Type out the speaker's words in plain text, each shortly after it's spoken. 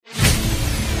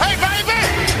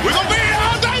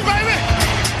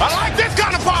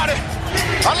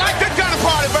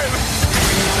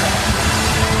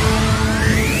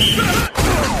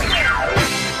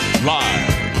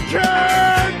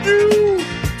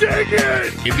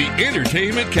again. In the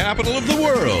entertainment capital of the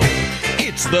world,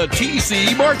 it's the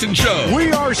T.C. Martin Show.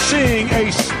 We are seeing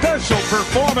a special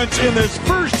performance in this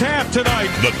first half tonight.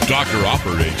 The doctor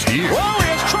operates here. Oh, he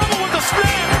has trouble with the snap,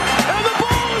 and the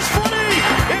ball is free.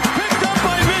 It's picked up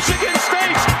by Michigan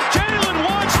State's Jalen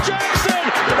Watts Jackson,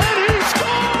 and he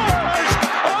scores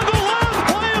on the last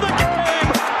play of the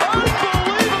game.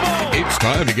 Unbelievable. It's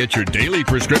time to get your daily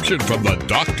prescription from the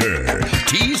doctor,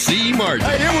 T.C. Martin.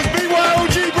 Hey, it was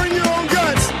BYOG, bring your own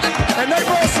guts. And they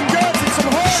brought some guts and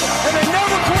some heart, and they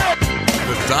never quit.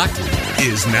 The doctor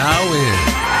is now in.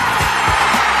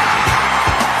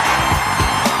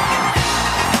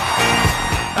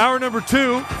 Hour number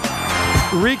 2,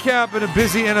 recapping a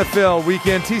busy NFL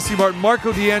weekend. T.C. Martin,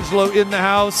 Marco D'Angelo in the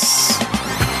house.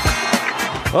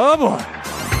 Oh,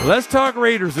 boy. Let's talk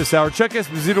Raiders this hour. Chuck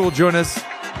Esposito will join us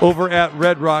over at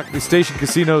Red Rock, the Station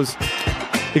Casino's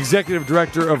Executive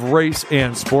Director of Race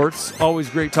and Sports. Always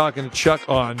great talking to Chuck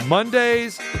on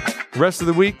Mondays. Rest of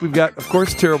the week, we've got, of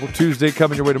course, Terrible Tuesday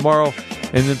coming your way tomorrow,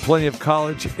 and then plenty of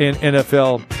college and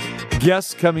NFL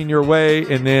guests coming your way,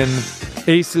 and then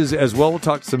Aces as well. We'll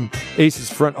talk to some Aces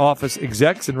front office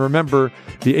execs, and remember,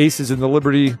 the Aces and the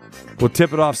Liberty will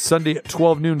tip it off Sunday at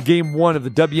 12 noon, Game 1 of the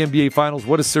WNBA Finals.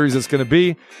 What a series it's going to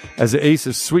be as the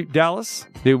Aces sweep Dallas.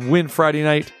 They win Friday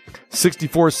night,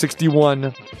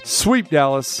 64-61, sweep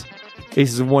Dallas.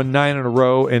 Aces have won 9 in a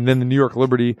row, and then the New York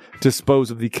Liberty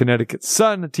dispose of the Connecticut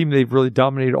Sun, a team they've really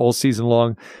dominated all season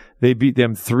long. They beat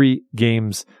them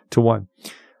 3-1.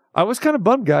 I was kind of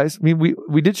bummed, guys. I mean,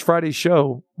 we did Friday's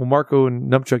show. Well, Marco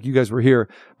and Numpchuck, you guys were here,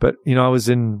 but I was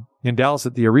in Dallas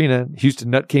at the arena. Houston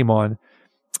Nutt came on,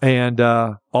 and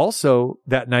also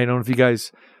that night, I don't know if you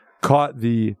guys caught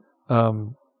the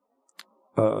game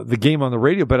on the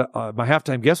radio, but my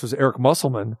halftime guest was Eric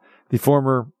Musselman, the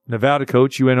former Nevada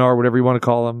coach, UNR, whatever you want to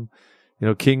call him,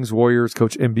 Kings, Warriors,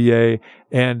 coach NBA,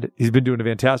 and he's been doing a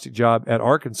fantastic job at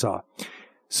Arkansas.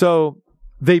 So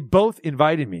they both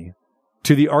invited me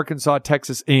to the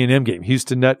Arkansas-Texas A&M game,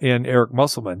 Houston Nutt and Eric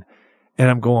Musselman, and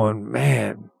I'm going,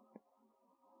 man,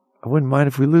 I wouldn't mind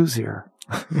if we lose here.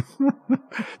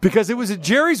 Because it was at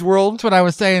Jerry's World. That's what I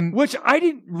was saying. Which I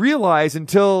didn't realize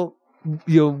until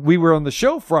we were on the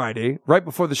show Friday, right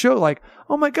before the show, like,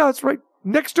 oh my God, it's right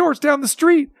next door, it's down the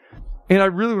street. And I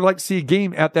really would like to see a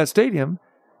game at that stadium.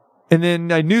 And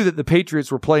then I knew that the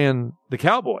Patriots were playing the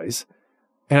Cowboys.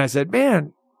 And I said,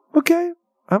 man, okay,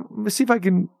 I'm going to see if I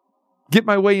can get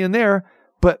my way in there.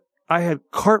 But I had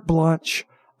carte blanche.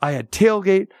 I had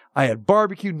tailgate. I had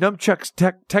barbecue. Numchuck's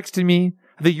texting me.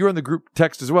 I think you're on the group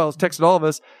text as well. It's texted all of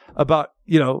us about,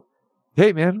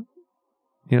 hey, man,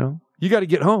 you got to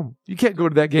get home. You can't go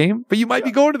to that game, but you might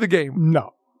be going to the game.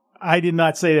 No, I did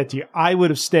not say that to you. I would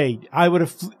have stayed. I would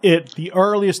have, at the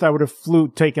earliest, I would have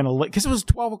taken a, because it was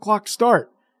 12 o'clock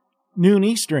start, noon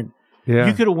Eastern. Yeah.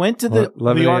 You could have went to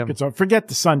the Arkansas. Forget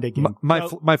the Sunday game.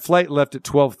 My flight left at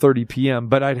 12:30 p.m.,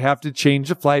 but I'd have to change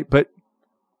the flight. But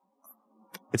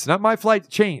it's not my flight to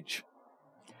change.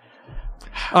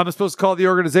 I'm supposed to call the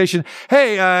organization.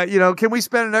 Hey, can we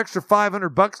spend an extra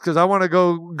 $500 because I want to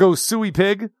go suey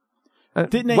pig?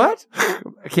 Didn't they? What?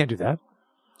 I can't do that.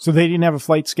 So they didn't have a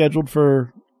flight scheduled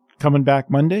for coming back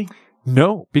Monday?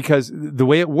 No, because the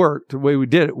way it worked, the way we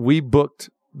did it, we booked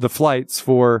the flights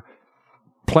for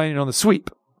planning on the sweep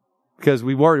because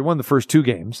we've already won the first 2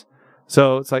 games.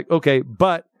 So it's like, okay,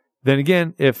 but then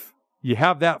again, if you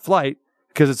have that flight,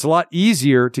 because it's a lot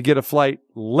easier to get a flight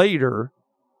later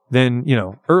than,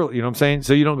 early, you know what I'm saying?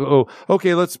 So you don't go, oh,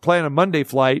 okay, let's plan a Monday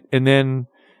flight and then,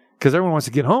 because everyone wants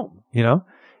to get home,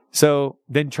 So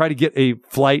then try to get a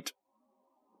flight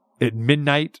at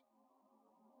midnight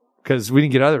because we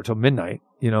didn't get out of there until midnight,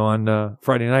 on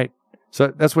Friday night. So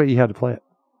that's the way you had to play it.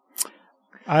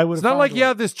 It's not like you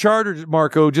have this charter,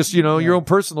 Marco, just, your own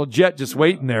personal jet just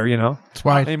waiting there, That's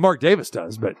why. I mean, Mark Davis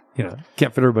does, but,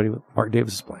 can't fit everybody with Mark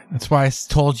Davis is playing. That's why I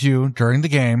told you during the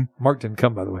game. Mark didn't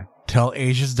come, by the way. Tell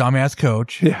Asia's dumbass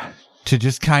coach to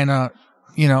just kind of,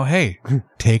 hey,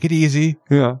 take it easy.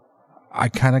 Yeah. I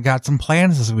kind of got some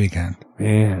plans this weekend.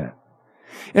 Yeah.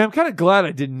 And I'm kind of glad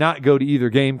I did not go to either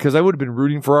game because I would have been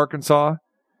rooting for Arkansas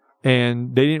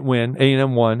and they didn't win.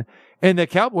 A&M won. And the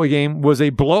Cowboy game was a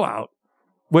blowout,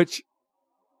 which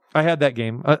I had that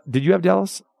game. Did you have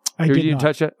Dallas? I or did you not. Didn't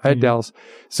touch it? I had Dallas.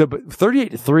 So, but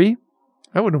 38-3,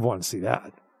 I wouldn't have wanted to see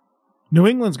that. New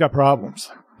England's got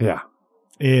problems. Yeah.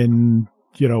 And,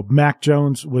 Mac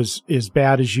Jones was as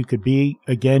bad as you could be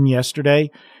again yesterday.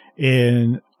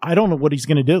 And I don't know what he's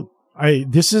going to do.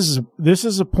 This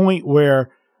is a point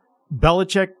where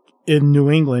Belichick in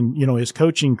New England, his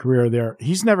coaching career there,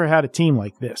 he's never had a team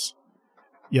like this.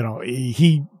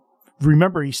 He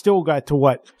remember, he still got to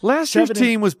what? Last year's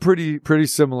team was pretty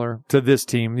similar to this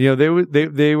team.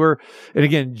 They were, and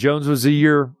again, Jones was a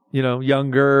year,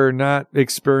 younger, not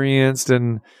experienced,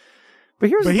 but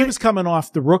he was coming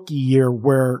off the rookie year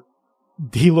where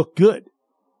he looked good.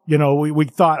 We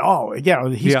thought, oh, yeah,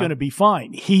 he's going to be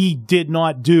fine. He did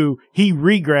not he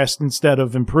regressed instead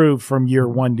of improved from year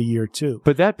 1 to year 2.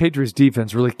 But that Patriots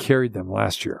defense really carried them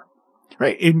last year.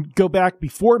 Right. And go back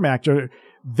before Mac Jones,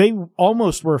 they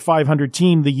almost were a 500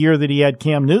 team the year that he had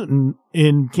Cam Newton,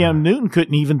 and Cam Newton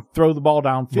couldn't even throw the ball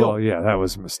downfield. Well, yeah, that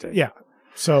was a mistake. Yeah.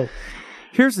 So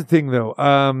here's the thing, though.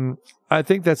 I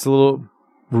think that's a little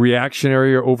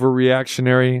reactionary or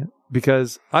overreactionary,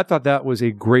 because I thought that was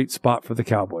a great spot for the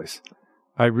Cowboys.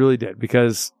 I really did,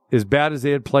 because as bad as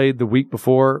they had played the week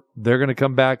before, they're going to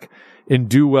come back and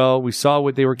do well. We saw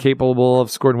what they were capable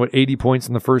of, scoring 80 points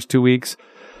in the first 2 weeks.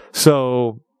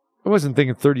 So I wasn't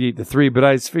thinking 38-3, but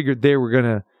I just figured they were going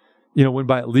to, win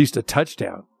by at least a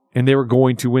touchdown, and they were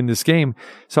going to win this game.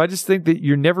 So I just think that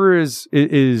you're never as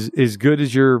good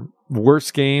as your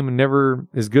worst game, and never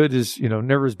as good as,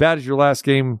 never as bad as your last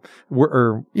game,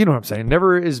 or you know what I'm saying?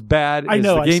 Never as bad as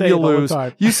the game you lose.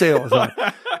 You say it all the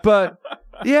time. But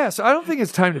yeah, so I don't think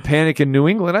it's time to panic in New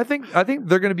England. I think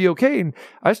they're going to be okay, and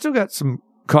I still got some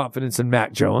confidence in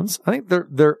Mac Jones. I think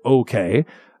they're okay.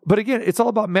 But again, it's all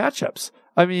about matchups.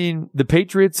 I mean, the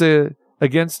Patriots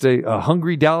against a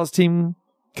hungry Dallas team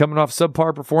coming off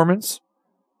subpar performance.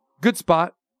 Good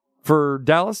spot for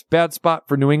Dallas, bad spot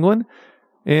for New England.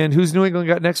 And who's New England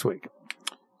got next week?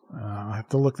 I have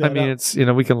to look that up. It's,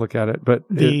 we can look at it, but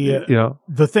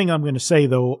the thing I'm going to say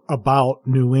though about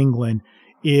New England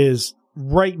is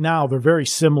right now they're very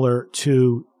similar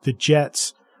to the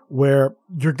Jets, where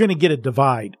you're going to get a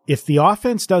divide. If the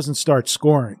offense doesn't start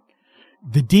scoring,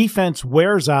 the defense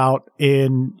wears out,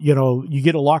 and you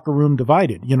get a locker room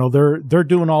divided. They're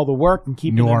doing all the work and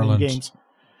keeping them in games.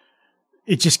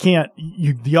 It just can't.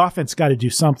 The offense got to do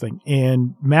something.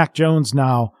 And Mac Jones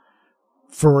now,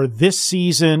 for this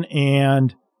season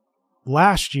and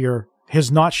last year,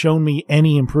 has not shown me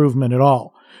any improvement at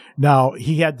all. Now,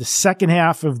 he had the second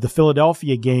half of the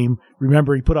Philadelphia game.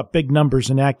 Remember, he put up big numbers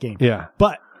in that game. Yeah.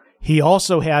 But he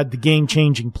also had the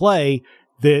game-changing play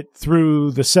that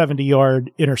threw the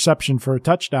 70-yard interception for a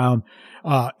touchdown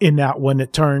in that one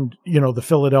that turned, the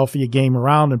Philadelphia game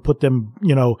around and put them,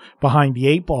 behind the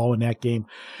 8 ball in that game.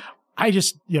 I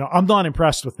just, I'm not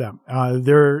impressed with them.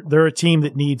 They're a team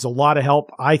that needs a lot of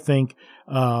help, I think.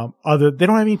 They don't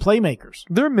have any playmakers.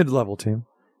 They're a mid-level team.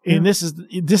 And this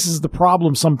is the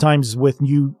problem sometimes with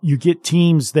you get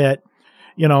teams that,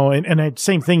 and the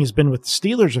same thing has been with the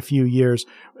Steelers a few years.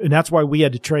 And that's why we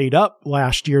had to trade up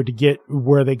last year to get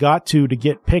where they got to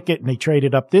get Pickett, and they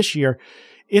traded up this year.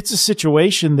 It's a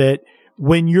situation that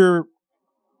when you're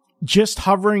just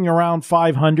hovering around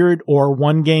 500 or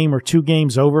 1 game or 2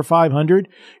 games over 500,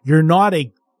 you're not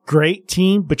a great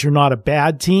team, but you're not a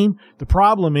bad team. The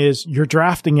problem is you're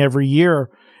drafting every year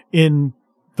in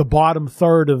the bottom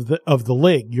third of the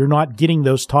league. You're not getting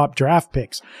those top draft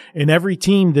picks. And every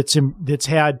team that's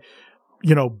had,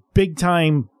 big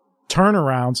time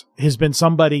turnarounds has been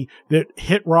somebody that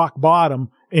hit rock bottom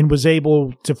and was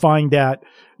able to find that,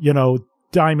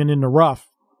 diamond in the rough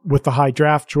with the high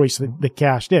draft choice that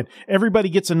cashed in. Everybody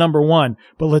gets a number 1,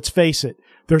 but let's face it,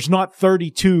 there's not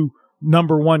 32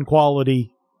 number 1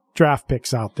 quality draft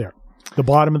picks out there. The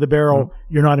bottom of the barrel,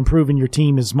 you're not improving your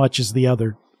team as much as the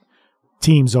other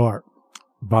teams are.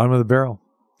 Bottom of the barrel.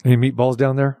 Any meatballs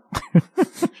down there?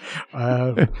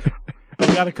 We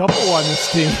got a couple on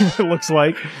this team, it looks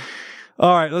like.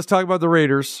 All right, let's talk about the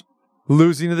Raiders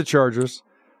losing to the Chargers.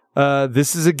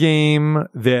 This is a game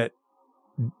that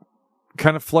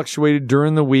kind of fluctuated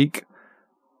during the week.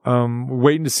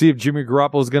 Waiting to see if Jimmy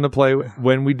Garoppolo is going to play.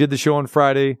 When we did the show on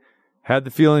Friday, had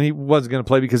the feeling he wasn't going to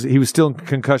play because he was still in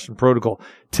concussion protocol.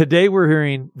 Today we're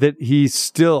hearing that he's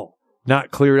still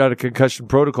not cleared out of concussion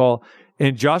protocol.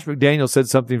 And Josh McDaniels said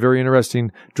something very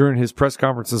interesting during his press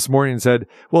conference this morning and said,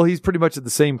 well, he's pretty much at the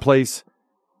same place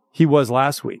he was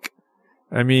last week.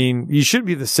 I mean, you shouldn't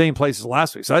be the same place as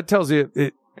last week. So that tells you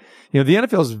the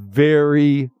NFL is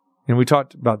very, and we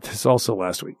talked about this also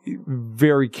last week,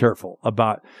 very careful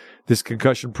about this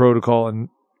concussion protocol. And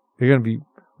they're going to be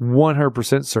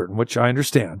 100% certain, which I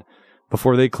understand,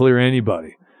 before they clear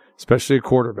anybody, especially a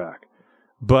quarterback.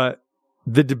 But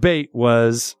the debate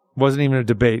wasn't even a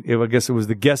debate. I guess it was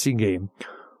the guessing game.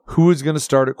 Who is going to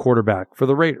start at quarterback for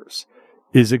the Raiders?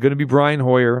 Is it going to be Brian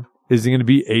Hoyer? Is it going to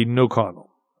be Aiden O'Connell?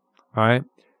 All right.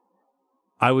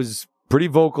 I was pretty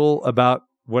vocal about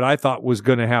what I thought was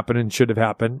going to happen and should have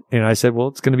happened. And I said, well,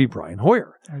 it's going to be Brian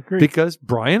Hoyer. I agree. Because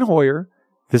Brian Hoyer,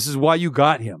 this is why you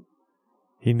got him.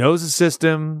 He knows the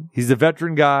system. He's a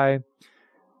veteran guy.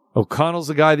 O'Connell's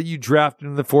the guy that you drafted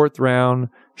in the 4th round.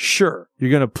 Sure, you're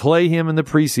going to play him in the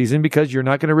preseason because you're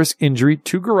not going to risk injury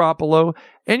to Garoppolo,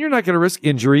 and you're not going to risk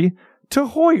injury to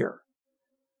Hoyer.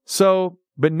 So,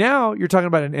 but now you're talking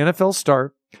about an NFL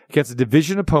start against a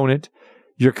division opponent.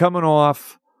 You're coming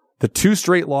off the 2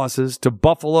 straight losses to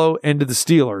Buffalo and to the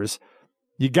Steelers.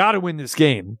 You got to win this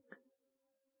game.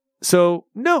 So,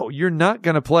 no, you're not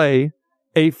going to play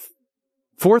a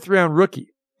 4th round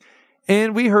rookie.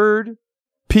 And we heard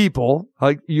people,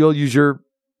 like you'll use your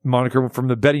moniker from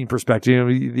the betting perspective,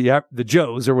 the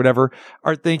Joes or whatever,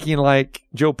 are thinking like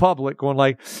Joe Public, going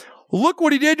like, look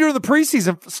what he did during the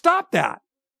preseason. Stop that.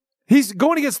 He's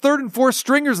going against 3rd and 4th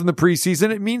stringers in the preseason.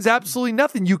 It means absolutely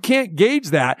nothing. You can't gauge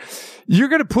that. You're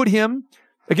going to put him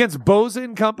against Bosa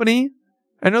and company.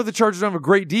 I know the Chargers don't have a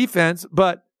great defense,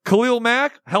 but Khalil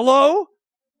Mack, hello?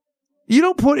 You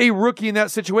don't put a rookie in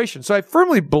that situation. So I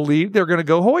firmly believe they're going to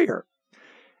go Hoyer.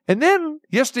 And then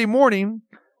yesterday morning,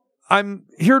 I'm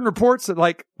hearing reports that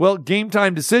like, well, game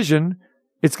time decision,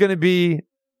 it's going to be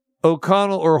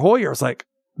O'Connell or Hoyer. I was like,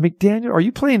 McDaniel, are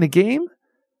you playing the game?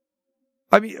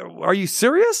 I mean, are you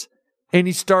serious? And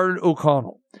he started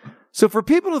O'Connell. So for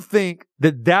people to think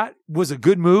that that was a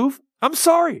good move, I'm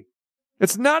sorry.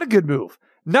 It's not a good move.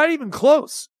 Not even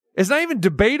close. It's not even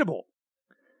debatable.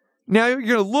 Now you're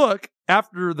going to look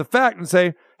after the fact and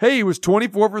say, hey, he was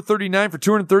 24 for 39 for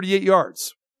 238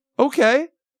 yards. Okay.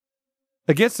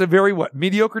 Against a very,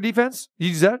 mediocre defense? You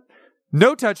use that?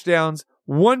 No touchdowns,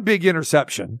 1 big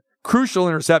interception, crucial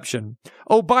interception.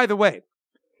 Oh, by the way,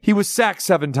 he was sacked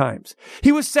 7 times.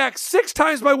 He was sacked 6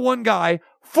 times by one guy,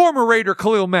 former Raider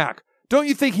Khalil Mack. Don't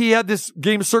you think he had this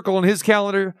game circle on his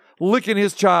calendar, licking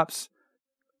his chops?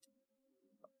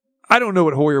 I don't know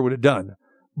what Hoyer would have done.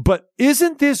 But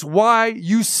isn't this why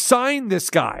you signed this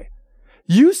guy?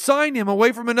 You signed him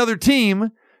away from another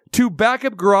team to back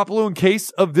up Garoppolo in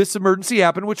case of this emergency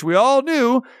happen, which we all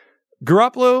knew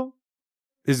Garoppolo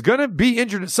is going to be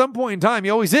injured at some point in time. He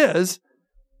always is.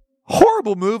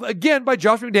 Horrible move, again, by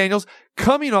Josh McDaniels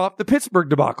coming off the Pittsburgh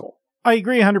debacle. I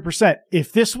agree 100%.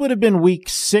 If this would have been week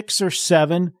 6 or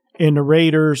 7 and the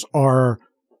Raiders are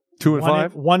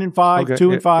 2-5, 1-5, okay,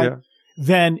 2-5, yeah.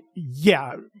 Then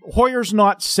yeah, Hoyer's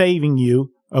not saving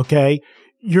you. Okay.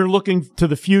 You're looking to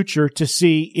the future to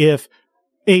see if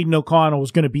Aiden O'Connell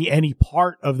is going to be any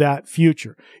part of that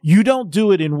future. You don't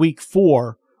do it in week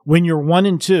 4 when you're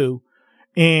 1-2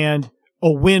 and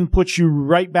a win puts you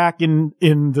right back in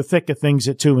the thick of things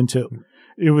at 2-2.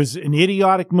 It was an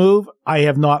idiotic move. I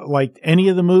have not liked any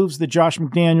of the moves that Josh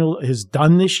McDaniel has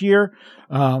done this year,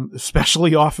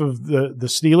 especially off of the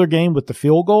Steeler game with the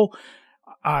field goal.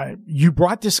 You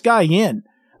brought this guy in.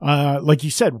 Like you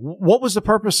said, what was the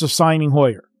purpose of signing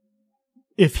Hoyer?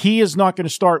 If he is not going to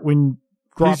start when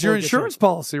he's your insurance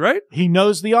policy, right? He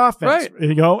knows the offense, right.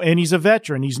 And he's a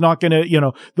veteran. He's not going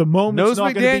to, the moment's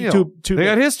not going to be too They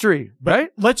got history,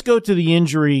 right? But let's go to the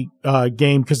injury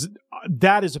game, because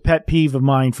that is a pet peeve of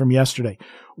mine from yesterday.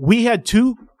 We had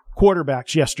 2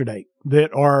 quarterbacks yesterday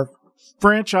that are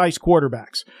franchise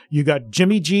quarterbacks. You got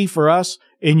Jimmy G for us,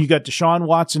 and you got Deshaun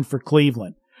Watson for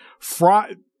Cleveland.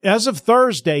 As of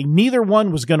Thursday, neither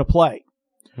one was going to play.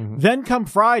 Mm-hmm. Then come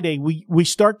Friday, we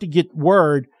start to get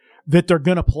word that they're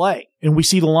going to play, and we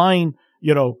see the line,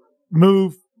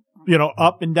 move,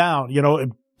 up and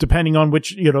down, depending on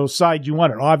which, side you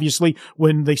want it. Obviously,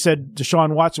 when they said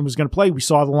Deshaun Watson was going to play, we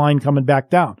saw the line coming back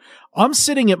down. I'm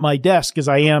sitting at my desk, as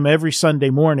I am every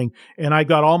Sunday morning, and I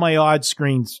got all my odds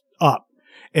screens up.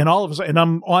 And all of a sudden, and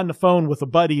I'm on the phone with a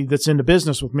buddy that's into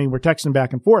business with me. We're texting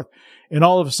back and forth. And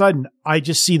all of a sudden, I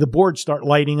just see the board start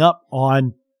lighting up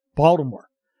on Baltimore.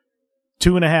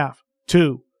 2.5,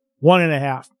 2,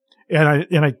 1.5. And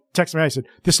I texted him. I said,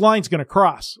 this line's going to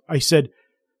cross. I said,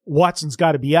 Watson's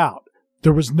got to be out.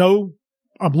 There was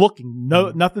I'm looking,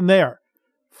 nothing there.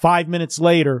 5 minutes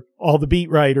later, all the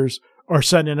beat writers are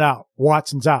sending it out.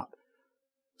 Watson's out.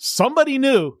 Somebody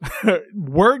knew.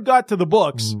 Word got to the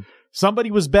books. Mm-hmm.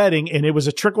 Somebody was betting, and it was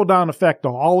a trickle-down effect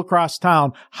all across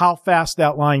town, how fast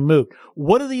that line moved.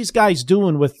 What are these guys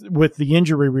doing with the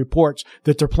injury reports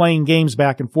that they're playing games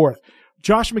back and forth?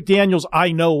 Josh McDaniels,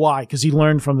 I know why, because he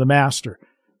learned from the master.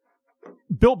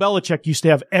 Bill Belichick used to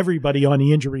have everybody on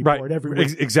the injury report every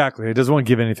week. Exactly. It doesn't want to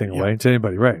give anything away to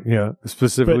anybody, right? Yeah,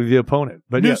 specifically the opponent.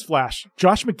 But newsflash,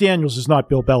 Josh McDaniels is not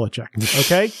Bill Belichick,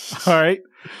 okay? All right?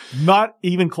 Not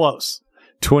even close.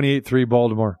 28-3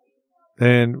 Baltimore.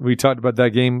 And we talked about that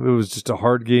game. It was just a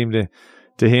hard game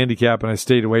to handicap, and I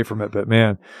stayed away from it.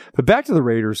 But back to the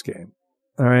Raiders game.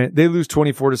 All right, they lose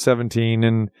 24-17,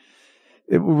 and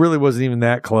it really wasn't even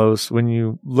that close. When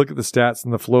you look at the stats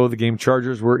and the flow of the game,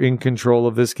 Chargers were in control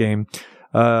of this game.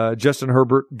 Justin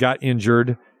Herbert got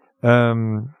injured,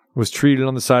 was treated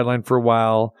on the sideline for a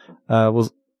while.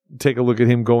 We'll take a look at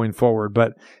him going forward,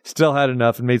 but still had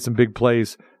enough and made some big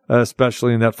plays,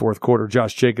 especially in that fourth quarter.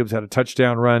 Josh Jacobs had a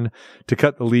touchdown run to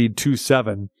cut the lead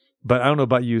 2-7. But I don't know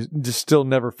about you, just still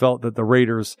never felt that the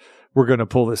Raiders were going to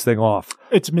pull this thing off.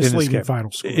 It's a misleading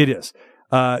final score. It is.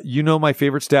 You know my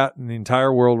favorite stat in the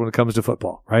entire world when it comes to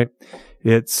football, right?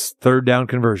 It's third down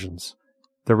conversions.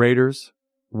 The Raiders,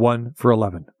 1 for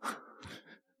 11.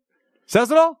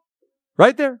 Says it all.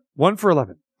 Right there. 1 for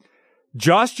 11.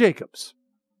 Josh Jacobs,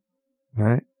 all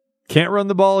right, can't run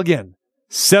the ball again.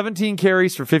 17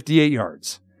 carries for 58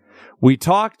 yards. We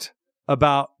talked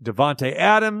about Davante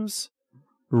Adams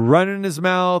running his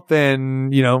mouth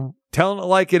and, telling it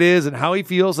like it is and how he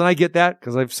feels. And I get that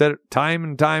because I've said it time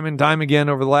and time and time again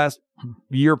over the last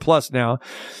year plus now.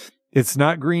 It's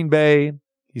not Green Bay.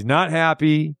 He's not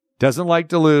happy, doesn't like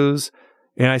to lose.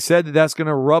 And I said that that's going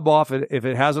to rub off, if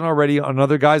it hasn't already, on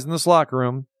other guys in this locker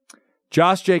room.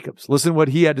 Josh Jacobs, listen what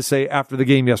he had to say after the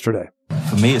game yesterday.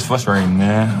 For me, it's frustrating,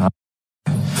 man.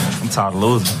 I'm tired of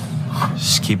losing.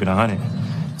 Just keep it 100.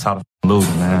 Tired of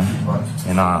losing, man.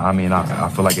 And I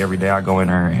feel like every day I go in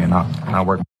there and I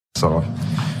work. So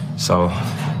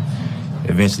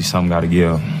eventually something got to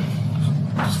give.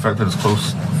 Just the fact that it's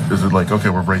close, is it like, okay,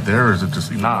 we're right there, or is it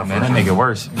just... Nah, man, that make it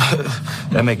worse.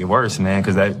 That make it worse, man,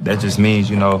 because that just means,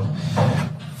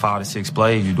 5 to 6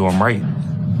 plays, you do them right.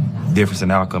 Difference in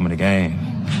the outcome of the game.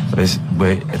 But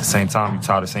at the same time, you're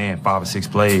tired of saying 5 or 6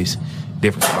 plays,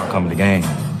 difference in the outcome of the game.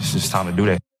 It's just time to do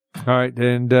that. All right,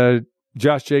 and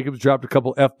Josh Jacobs dropped a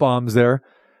couple F-bombs there.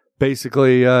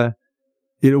 Basically,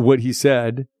 what he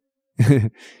said,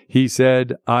 he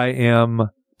said, I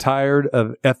am tired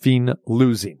of effing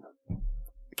losing.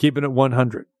 Keeping it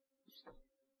 100.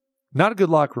 Not a good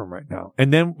locker room right now.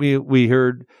 And then we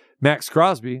heard Max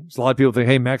Crosby. So a lot of people think,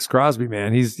 hey, Max Crosby,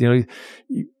 man, he's,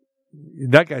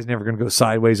 that guy's never going to go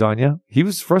sideways on you. He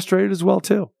was frustrated as well,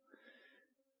 too.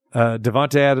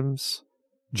 Davante Adams,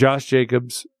 Josh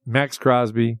Jacobs, Max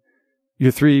Crosby,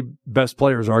 your 3 best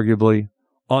players, arguably,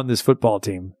 on this football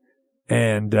team.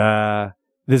 And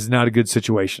this is not a good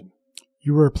situation.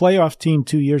 You were a playoff team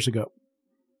 2 years ago,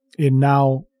 and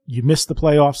now you missed the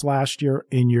playoffs last year,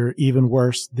 and you're even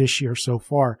worse this year so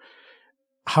far.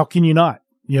 How can you not?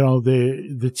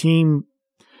 The team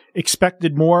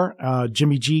expected more.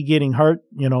 Jimmy G getting hurt,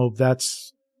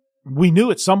 we knew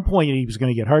at some point he was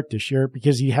going to get hurt this year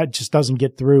because he just doesn't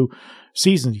get through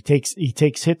seasons. He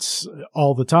takes hits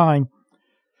all the time.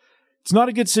 It's not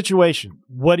a good situation.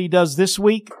 What he does this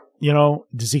week,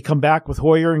 does he come back with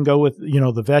Hoyer and go with,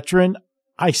 the veteran?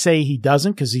 I say he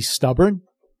doesn't because he's stubborn.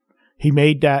 He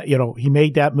made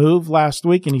that move last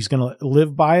week and he's going to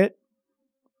live by it.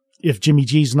 If Jimmy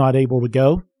G's not able to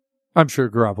go, I'm sure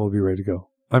Garoppolo will be ready to go.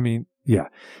 I mean, yeah.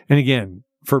 And again,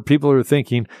 for people who are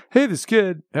thinking, hey, this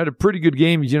kid had a pretty good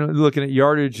game, looking at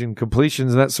yardage and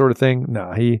completions and that sort of thing.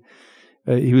 No, he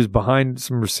was behind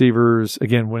some receivers.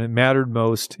 Again, when it mattered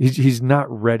most, he's not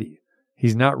ready.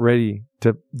 He's not ready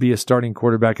to be a starting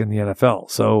quarterback in the NFL.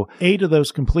 So 8 of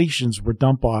those completions were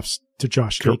dump offs to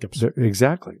Josh Jacobs.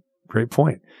 Exactly. Great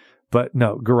point. But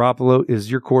no, Garoppolo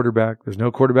is your quarterback. There's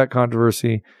no quarterback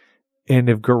controversy. And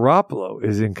if Garoppolo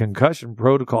is in concussion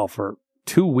protocol for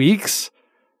 2 weeks,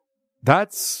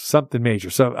 that's something major.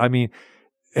 So, I mean,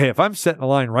 hey, if I'm setting a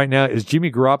line right now, is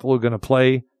Jimmy Garoppolo going to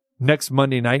play next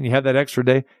Monday night and you have that extra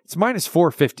day? It's minus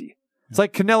 450. It's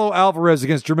like Canelo Alvarez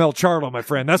against Jermell Charlo, my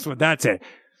friend. That's what that's at.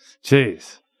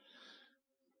 Jeez.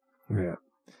 Yeah.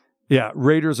 Yeah,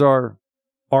 Raiders are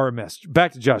a mess.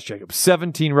 Back to Josh Jacobs.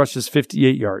 17 rushes,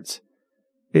 58 yards.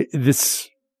 This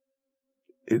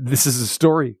is a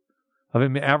story of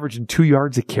him averaging 2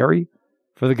 yards a carry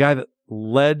for the guy that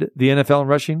led the NFL in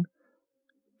rushing.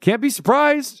 Can't be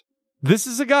surprised. This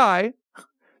is a guy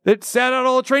that sat out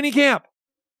all the training camp.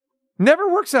 Never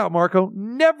works out, Marco.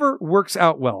 Never works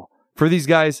out well for these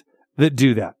guys that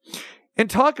do that. And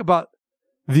talk about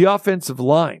the offensive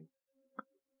line.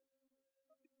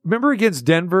 Remember against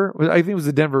Denver? I think it was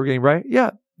the Denver game, right?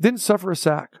 Yeah. Didn't suffer a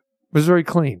sack. Was very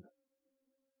clean.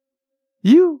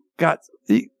 Your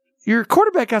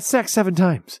quarterback got sacked 7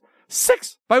 times.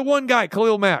 6 by one guy,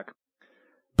 Khalil Mack.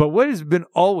 But what has been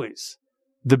always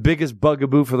the biggest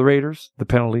bugaboo for the Raiders? The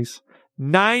penalties.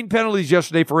 9 penalties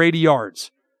yesterday for 80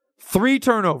 yards. 3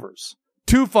 turnovers.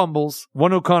 2 fumbles.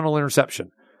 1 O'Connell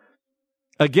interception.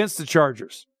 Against the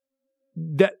Chargers.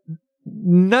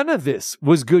 None of this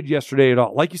was good yesterday at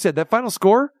all. Like you said, that final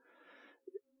score,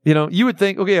 You would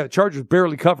think, okay, yeah, Chargers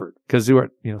barely covered because they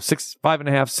were,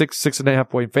 6.5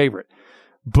 point favorite.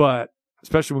 But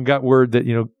especially when got word that,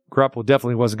 Garoppolo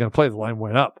definitely wasn't going to play, the line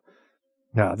went up.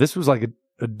 Now, this was like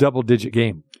a double-digit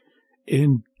game.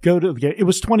 And it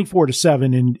was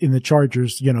 24-7 in the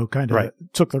Chargers, kind of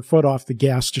took their foot off the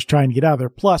gas just trying to get out of there.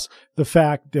 Plus the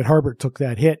fact that Herbert took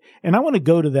that hit. And I want to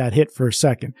go to that hit for a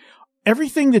second.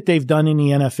 Everything that they've done in the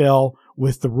NFL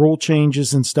with the rule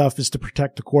changes and stuff is to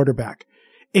protect the quarterback,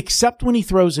 except when he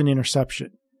throws an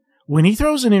interception. When he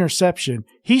throws an interception,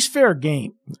 he's fair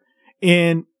game.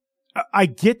 And I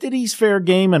get that he's fair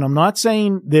game, and I'm not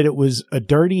saying that it was a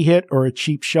dirty hit or a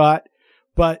cheap shot,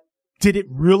 but did he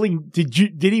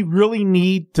really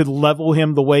need to level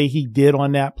him the way he did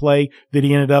on that play that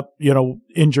he ended up,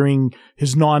 injuring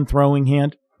his non-throwing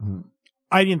hand?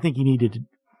 I didn't think he needed to.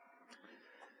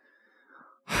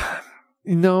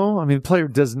 No, the player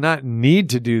does not need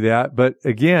to do that. But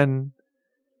again,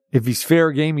 if he's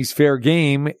fair game, he's fair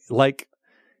game. Like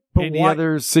any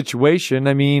other situation.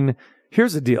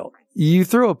 Here's the deal. You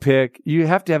throw a pick, you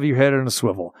have to have your head on a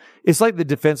swivel. It's like the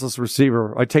defenseless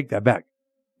receiver. I take that back.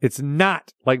 It's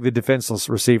not like the defenseless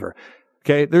receiver.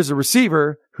 Okay. There's a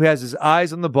receiver who has his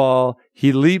eyes on the ball.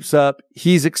 He leaps up.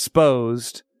 He's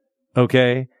exposed.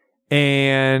 Okay.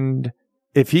 And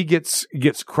if he gets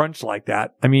crunched like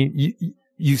that,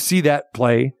 you see that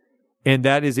play, and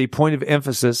that is a point of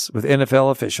emphasis with NFL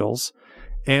officials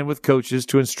and with coaches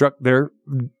to instruct their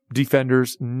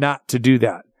defenders not to do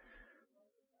that.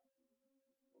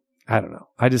 I don't know.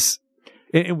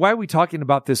 And why are we talking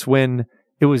about this when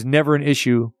it was never an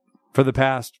issue for the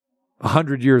past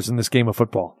 100 years in this game of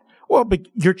football? Well, but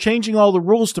you're changing all the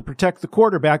rules to protect the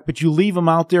quarterback, but you leave him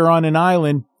out there on an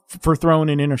island for throwing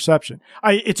an interception.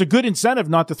 It's a good incentive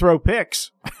not to throw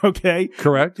picks. Okay.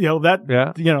 Correct.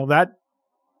 That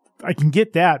I can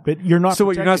get that, but you're not. So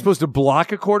what, you're not supposed to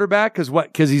block a quarterback?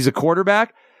 Because he's a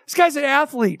quarterback? This guy's an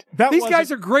athlete. These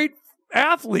guys are great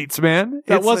athletes, man.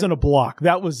 That wasn't a block.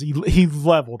 That was, he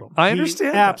leveled them. I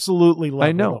understand. He absolutely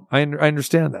leveled them. I know. I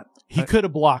understand that. He could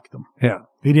have blocked them. Yeah.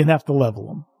 He didn't have to level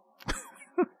them.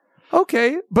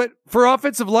 Okay. But for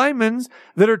offensive linemen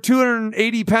that are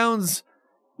 280 pounds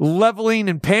leveling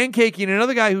and pancaking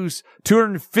another guy who's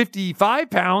 255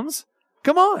 pounds,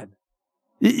 come on.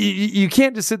 You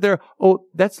can't just sit there, oh,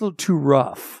 that's a little too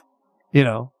rough.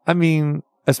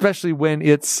 Especially when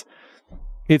it's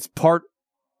part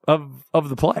of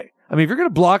the play. If you're going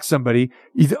to block somebody,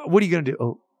 what are you going to do?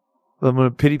 Oh, I'm going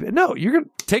to pity. No, you're going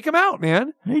to take him out,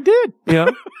 man. He did.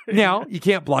 Now, you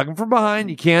can't block him from behind.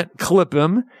 You can't clip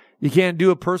him. You can't do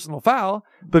a personal foul.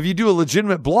 But if you do a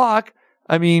legitimate block,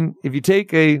 if you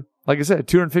take like I said,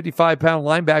 255-pound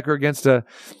linebacker against a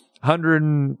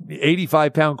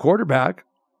 185-pound quarterback,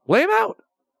 lay him out.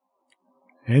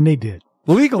 And they did.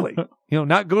 Legally.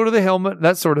 Not go to the helmet,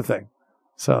 that sort of thing.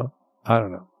 So, I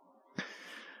don't know.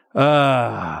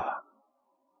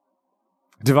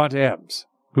 Davante Adams.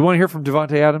 We want to hear from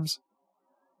Davante Adams?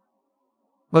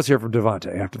 Let's hear from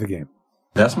Davante after the game.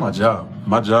 That's my job.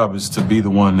 My job is to be the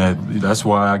one that's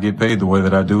why I get paid the way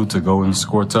that I do, to go and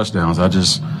score touchdowns. I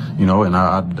just, and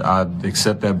I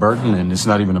accept that burden, and it's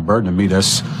not even a burden to me.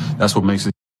 That's what makes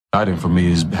it exciting for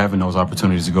me, is having those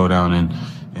opportunities to go down and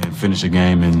finish a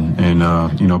game and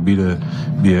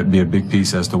be a big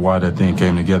piece as to why that thing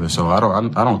came together. So I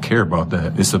don't care about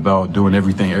that. It's about doing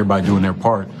everything, everybody doing their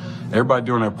part. Everybody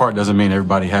doing their part doesn't mean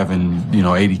everybody having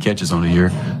 80 catches on the year.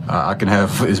 I can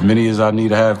have as many as I need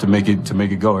to have to make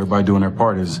it go. Everybody doing their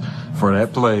part is for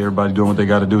that play. Everybody doing what they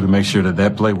got to do to make sure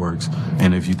that play works.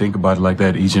 And if you think about it like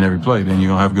that each and every play, then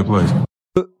you're gonna have good plays.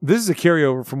 This is a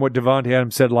carryover from what Davante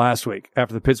Adams said last week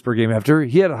after the Pittsburgh game. After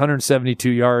he had 172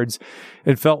 yards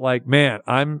and felt like, man,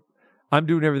 I'm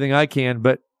doing everything I can,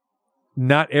 but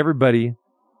not everybody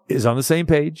is on the same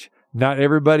page. Not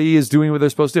everybody is doing what they're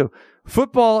supposed to do.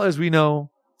 Football, as we know,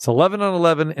 it's 11 on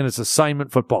 11, and it's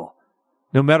assignment football.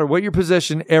 No matter what your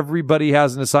position, everybody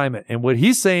has an assignment. And what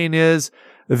he's saying is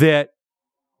that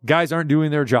guys aren't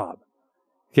doing their job.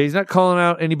 Okay, he's not calling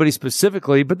out anybody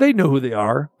specifically, but they know who they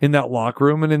are in that locker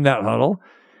room and in that huddle.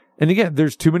 And again,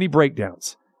 there's too many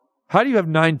breakdowns. How do you have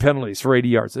 9 penalties for 80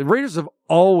 yards? The Raiders have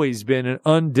always been an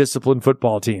undisciplined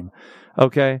football team,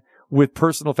 okay, with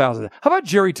personal fouls. How about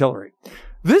Jerry Tillery?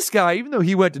 This guy, even though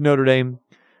he went to Notre Dame,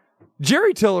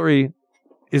 Jerry Tillery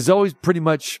is always pretty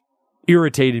much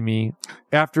irritated me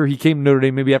after he came to Notre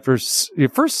Dame, maybe after his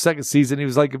second season. He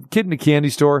was like a kid in a candy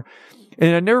store.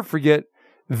 And I never forget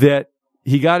that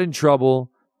he got in trouble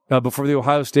before the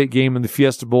Ohio State game in the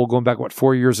Fiesta Bowl going back,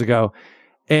 4 years ago.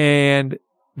 And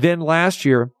then last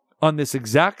year on this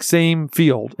exact same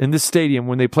field in this stadium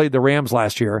when they played the Rams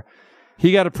last year,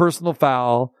 he got a personal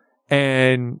foul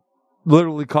and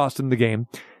literally cost him the game.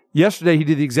 Yesterday, he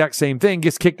did the exact same thing,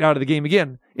 gets kicked out of the game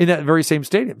again in that very same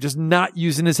stadium, just not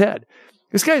using his head.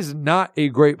 This guy is not a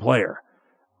great player,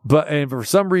 and for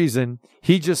some reason,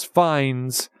 he just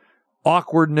finds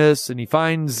awkwardness and he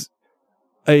finds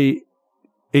a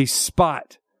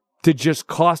spot to just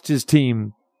cost his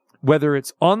team, whether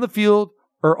it's on the field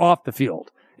or off the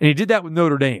field. And he did that with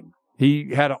Notre Dame.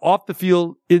 He had an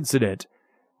off-the-field incident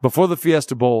before the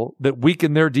Fiesta Bowl that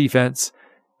weakened their defense.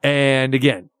 And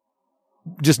again,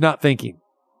 just not thinking.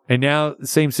 And now the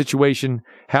same situation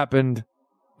happened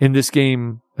in this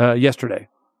game yesterday,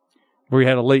 where he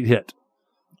had a late hit.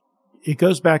 It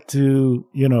goes back to,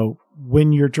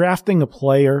 when you're drafting a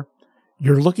player,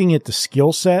 you're looking at the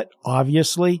skill set,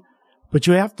 obviously, but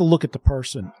you have to look at the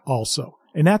person also.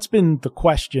 And that's been the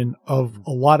question of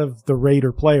a lot of the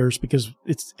Raider players, because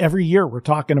it's every year we're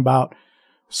talking about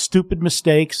stupid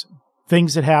mistakes,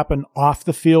 things that happen off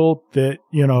the field that,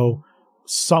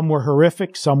 some were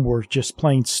horrific, some were just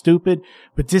plain stupid.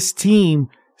 But this team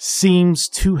seems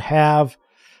to have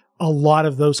a lot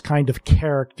of those kind of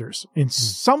characters. And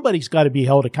somebody's got to be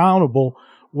held accountable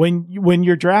when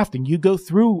you're drafting. You go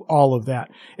through all of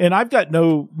that. And I've got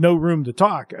no room to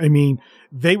talk. I mean,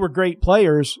 they were great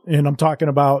players, and I'm talking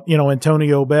about,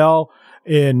 Antonio Bell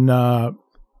and or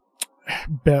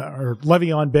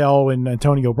Le'Veon Bell and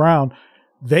Antonio Brown.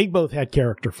 They both had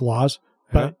character flaws,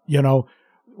 but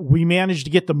we managed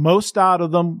to get the most out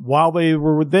of them while they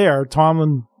were there.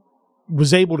 Tomlin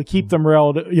was able to keep them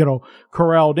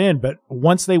corralled in, but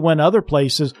once they went other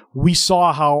places, we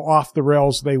saw how off the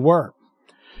rails they were.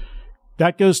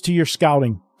 That goes to your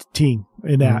scouting team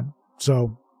in that.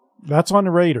 So that's on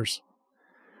the Raiders.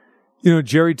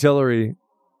 Jerry Tillery,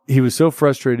 he was so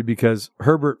frustrated because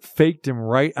Herbert faked him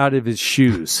right out of his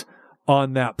shoes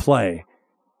on that play.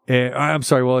 I'm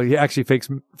sorry. Well, he actually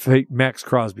faked Max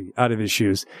Crosby out of his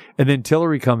shoes. And then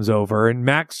Tillery comes over and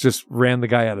Max just ran the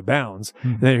guy out of bounds.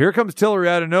 And then here comes Tillery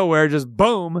out of nowhere, just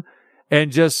boom,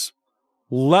 and just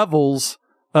levels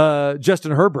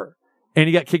Justin Herbert. And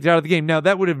he got kicked out of the game. Now,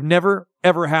 that would have never,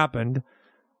 ever happened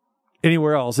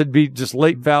anywhere else. It'd be just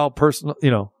late foul, personal,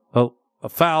 a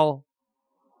foul,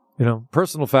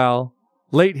 personal foul,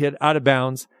 late hit, out of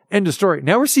bounds, end of story.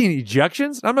 Now we're seeing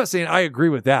ejections. I'm not saying I agree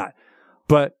with that,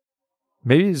 but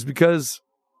maybe it's because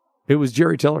it was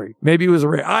Jerry Tillery. Maybe it was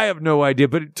I have no idea,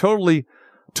 but it totally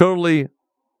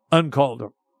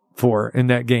uncalled for in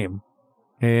that game.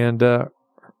 And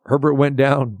Herbert went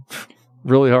down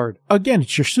really hard. Again,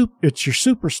 it's your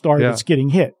superstar that's getting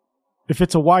hit. If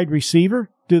it's a wide receiver,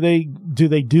 do they do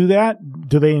that?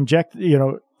 Do they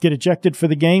get ejected for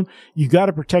the game? You got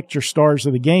to protect your stars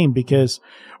of the game, because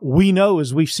we know,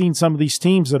 as we've seen some of these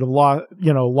teams that have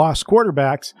lost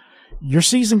quarterbacks, your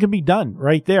season can be done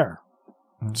right there.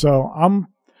 So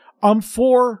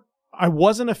I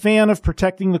wasn't a fan of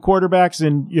protecting the quarterbacks.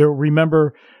 And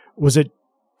remember, was it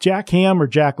Jack Ham or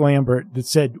Jack Lambert that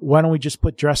said, why don't we just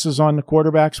put dresses on the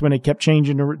quarterbacks, when they kept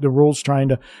changing the rules trying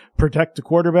to protect the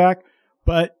quarterback?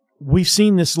 But we've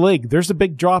seen this league. There's a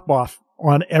big drop off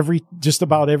on just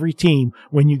about every team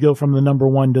when you go from the number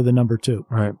 1 to the number 2.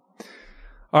 Right.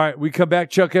 All right. We come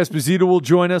back. Chuck Esposito will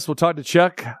join us. We'll talk to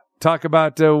Chuck, talk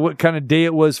about what kind of day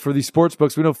it was for these sports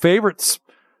books. We know favorites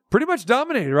pretty much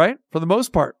dominated, right? For the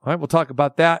most part. All right. We'll talk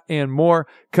about that and more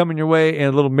coming your way,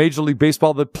 and a little Major League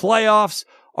Baseball. The playoffs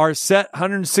are set,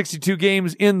 162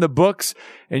 games in the books.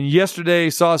 And yesterday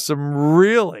saw some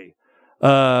really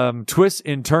twists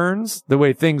and turns, the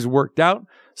way things worked out.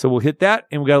 So we'll hit that.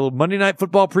 And we got a little Monday Night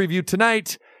Football preview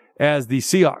tonight as the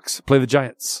Seahawks play the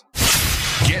Giants.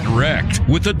 Get wrecked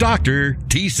with the Dr.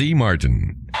 T.C.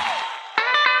 Martin.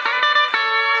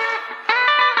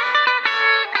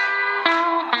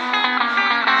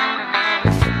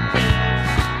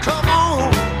 Come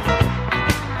on,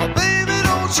 baby,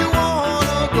 don't you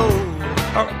wanna go?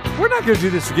 We're not going to do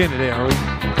this again today, are we?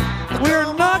 We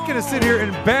are not going to sit here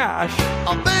and bash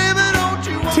Baby, don't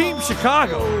you wanna Team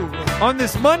Chicago on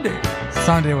this Monday.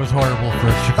 Sunday was horrible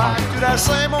for Chicago. to that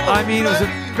same old I mean, it was a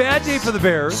bad day for the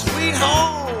Bears, sweet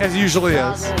home? as it usually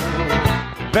is.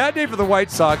 Bad day for the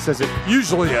White Sox, as it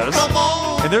usually is. Come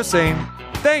on, And they're saying,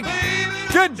 thank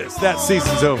goodness that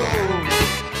season's over.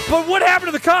 But what happened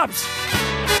to the Cubs?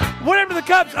 What happened to the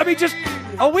Cubs? I mean, just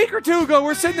a week or two ago,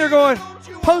 we're sitting there going,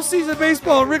 postseason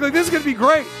baseball in Wrigley, this is going to be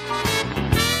great.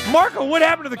 Marco, what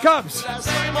happened to the Cubs? that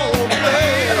same old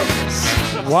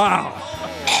place. Wow.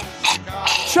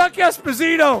 Chuck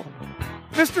Esposito,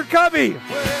 Mr. Cubby.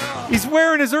 He's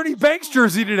wearing his Ernie Banks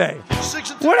jersey today.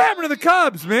 What happened to the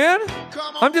Cubs, man?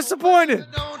 I'm disappointed.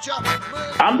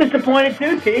 I'm disappointed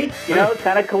too, T.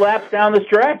 Kind of collapsed down the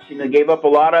stretch. Gave up a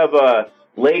lot of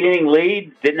late inning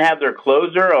leads. Didn't have their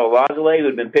closer, Olazale, who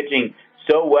had been pitching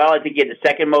so well. I think he had the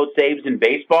second most saves in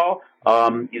baseball.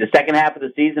 The second half of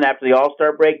the season after the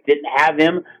All-Star break, didn't have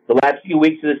him the last few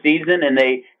weeks of the season, and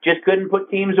they just couldn't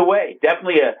put teams away.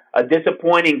 Definitely a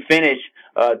disappointing finish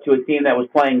to a team that was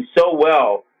playing so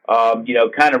well,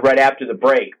 kind of right after the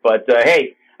break. But,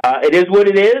 hey, it is what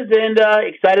it is, and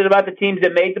excited about the teams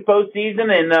that made the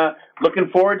postseason, and looking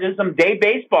forward to some day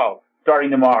baseball starting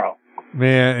tomorrow.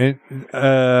 Man,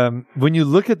 when you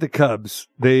look at the Cubs,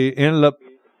 they ended up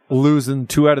losing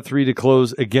 2 out of 3 to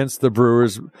close against the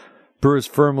Brewers. Brewers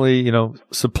firmly,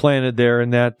 supplanted there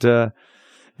in that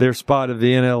their spot of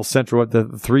the NL Central at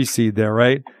the 3 seed there,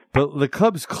 right? But the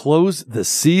Cubs closed the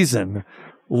season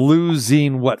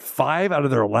losing 5 out of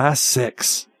their last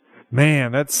 6.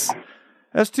 Man, that's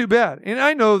too bad. And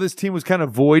I know this team was kind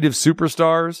of void of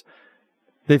superstars.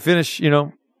 They finished,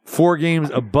 4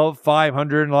 games above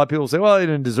 500, and a lot of people say, well, they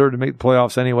didn't deserve to make the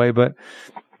playoffs anyway. But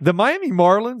the Miami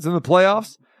Marlins in the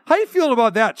playoffs, how you feeling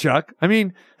about that, Chuck? I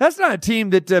mean, that's not a team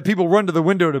that people run to the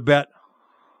window to bet.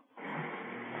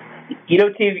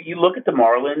 T, you look at the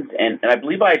Marlins, and I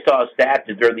believe I saw a stat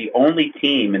that they're the only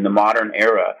team in the modern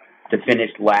era to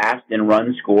finish last in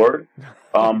runs scored,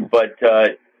 but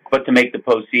to make the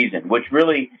postseason, which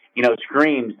really,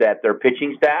 screams that their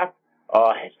pitching staff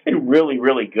has been really,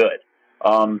 really good.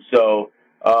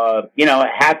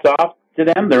 Hats off to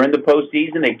them. They're in the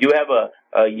postseason. They do have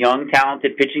a young,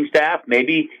 talented pitching staff,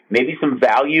 maybe some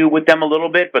value with them a little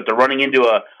bit, but they're running into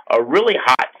a really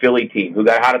hot Philly team who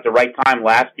got hot at the right time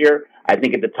last year. I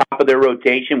think at the top of their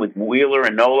rotation with Wheeler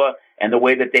and Nola and the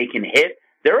way that they can hit,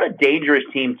 they're a dangerous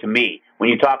team to me. When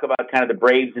you talk about kind of the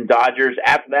Braves and Dodgers,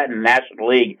 after that in the National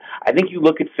League, I think you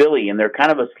look at Philly and they're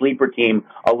kind of a sleeper team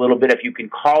a little bit, if you can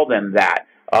call them that.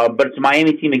 But it's a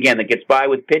Miami team, again, that gets by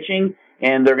with pitching,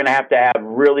 and they're going to have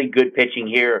really good pitching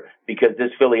here because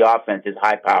this Philly offense is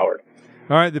high-powered.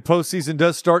 All right, the postseason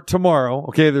does start tomorrow.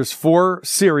 Okay, there's 4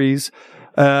 series.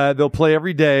 They'll play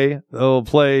every day. They'll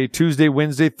play Tuesday,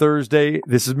 Wednesday, Thursday.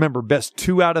 This is, remember, best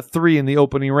 2 out of 3 in the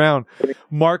opening round.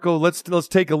 Marco, let's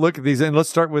take a look at these, and let's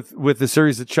start with the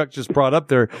series that Chuck just brought up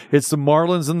there. It's the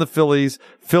Marlins and the Phillies.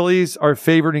 Phillies are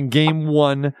favored in game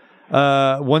 1.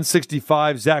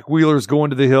 165. Zach Wheeler's going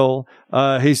to the hill.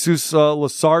 Jesus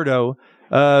Luzardo,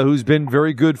 who's been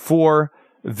very good for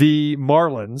the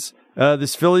Marlins.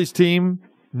 This Phillies team,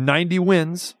 90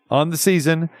 wins on the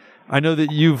season. I know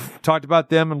that you've talked about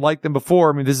them and liked them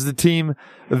before. I mean, this is a team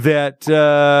that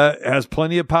has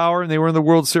plenty of power, and they were in the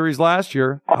World Series last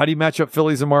year. How do you match up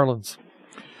Phillies and Marlins?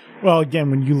 Well, again,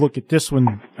 when you look at this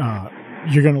one,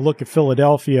 you're going to look at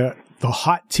Philadelphia, the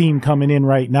hot team coming in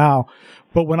right now.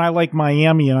 But when I like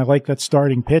Miami and I like that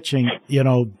starting pitching,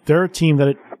 they're a team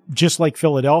that, just like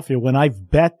Philadelphia, when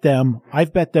I've bet them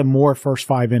more first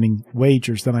 5 inning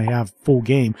wagers than I have full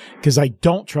game, because I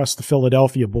don't trust the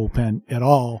Philadelphia bullpen at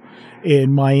all.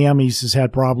 And Miami's has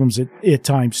had problems at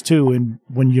times too. And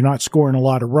when you're not scoring a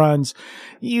lot of runs,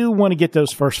 you want to get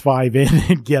those first 5 in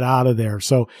and get out of there.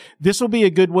 So this will be a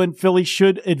good one. Philly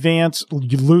should advance.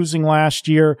 Losing last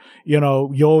year, you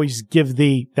always give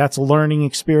that's a learning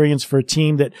experience for a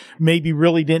team that maybe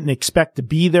really didn't expect to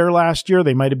be there last year.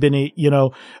 They might have been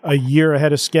a year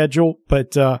ahead of schedule,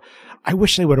 but I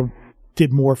wish they would have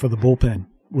did more for the bullpen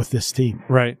with this team.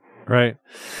 Right.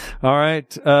 All right.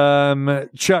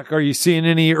 Chuck, are you seeing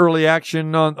any early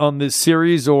action on this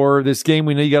series or this game?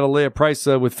 We know you got to lay a price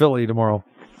with Philly tomorrow.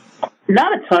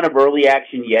 Not a ton of early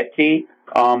action yet, T,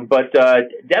 but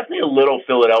definitely a little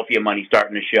Philadelphia money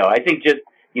starting to show. I think just,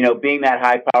 being that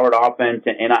high-powered offense,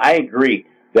 and I agree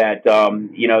that,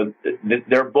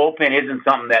 their bullpen isn't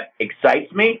something that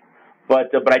excites me, but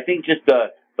I think just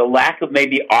the lack of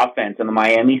maybe offense on the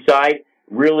Miami side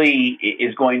really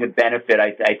is going to benefit,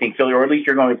 I think, Philly, or at least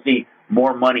you're going to see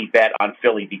more money bet on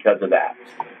Philly because of that.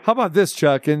 How about this,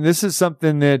 Chuck? And this is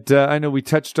something that I know we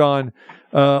touched on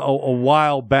a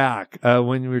while back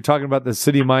when we were talking about the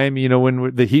city of Miami,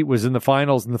 when the Heat was in the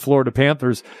finals and the Florida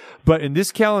Panthers. But in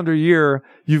this calendar year,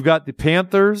 you've got the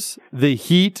Panthers, the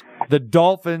Heat, the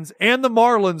Dolphins, and the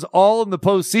Marlins all in the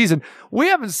postseason. We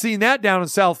haven't seen that down in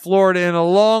South Florida in a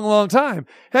long, long time.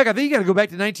 Heck, I think you got to go back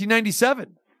to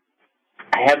 1997.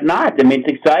 I have not. I mean,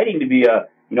 it's exciting to be a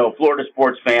Florida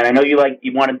sports fan. I know you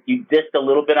dissed a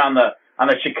little bit on the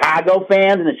Chicago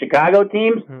fans and the Chicago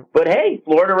teams, but hey,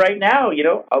 Florida right now,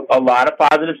 a lot of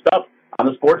positive stuff on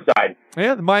the sports side.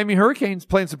 Yeah, the Miami Hurricanes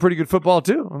playing some pretty good football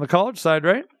too on the college side,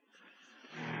 right?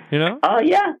 Yeah,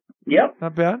 Yep.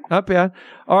 Not bad. Not bad.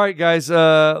 All right, guys,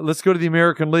 let's go to the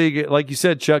American League. Like you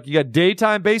said, Chuck, you got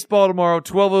daytime baseball tomorrow,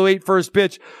 12:08 first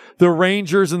pitch. The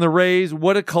Rangers and the Rays.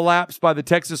 What a collapse by the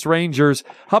Texas Rangers.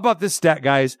 How about this stat,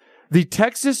 guys? The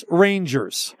Texas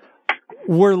Rangers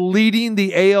were leading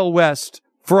the AL West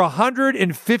for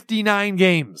 159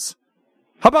 games.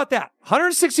 How about that?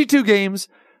 162 games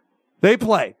they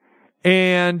play,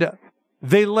 and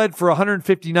they led for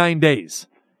 159 days.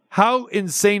 How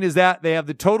insane is that? They have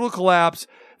the total collapse.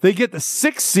 They get the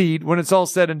 6th seed when it's all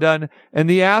said and done, and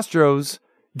the Astros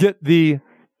get the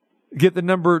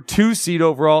number 2 seed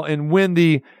overall and win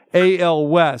the AL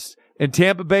West. And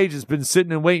Tampa Bay has been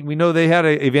sitting and waiting. We know they had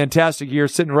a fantastic year,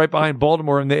 sitting right behind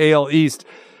Baltimore in the AL East.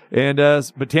 And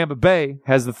but Tampa Bay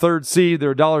has the 3rd seed.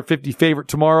 They're a $1.50 favorite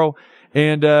tomorrow.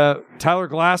 And Tyler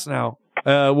Glasnow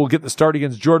will get the start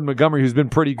against Jordan Montgomery, who's been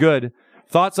pretty good.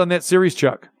 Thoughts on that series,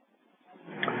 Chuck?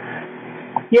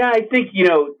 Yeah, I think,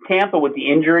 Tampa, with the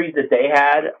injuries that they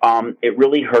had, it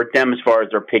really hurt them as far as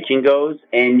their pitching goes.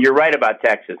 And you're right about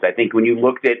Texas. I think when you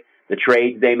looked at the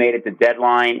trades they made at the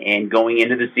deadline and going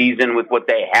into the season with what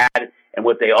they had and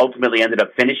what they ultimately ended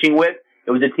up finishing with,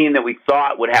 it was a team that we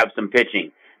thought would have some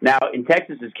pitching. Now, in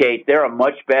Texas's case, they're a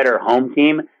much better home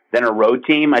team than a road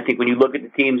team. I think when you look at the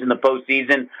teams in the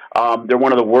postseason, they're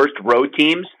one of the worst road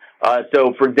teams.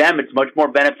 So for them, it's much more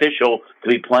beneficial to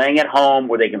be playing at home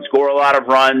where they can score a lot of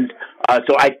runs.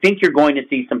 So I think you're going to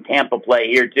see some Tampa play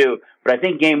here too. But I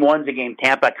think game one's a game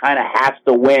Tampa kind of has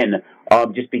to win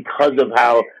just because of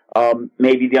how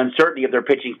maybe the uncertainty of their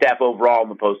pitching staff overall in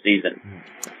the postseason.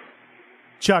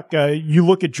 Chuck, you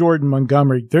look at Jordan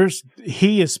Montgomery.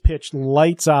 He has pitched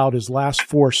lights out his last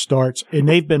 4 starts, and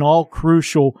they've been all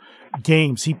crucial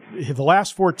games. The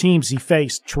last 4 teams he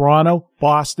faced, Toronto,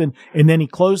 Boston, and then he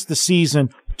closed the season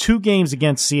 2 games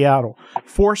against Seattle.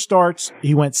 4 starts,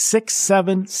 he went 6,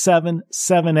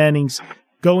 7 innings,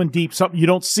 going deep, something you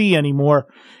don't see anymore.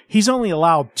 He's only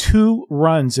allowed 2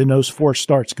 runs in those 4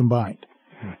 starts combined.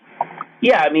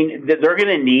 Yeah, I mean, they're going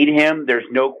to need him. There's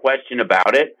no question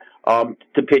about it.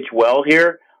 To pitch well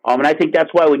here. And I think that's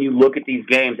why when you look at these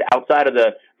games outside of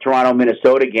the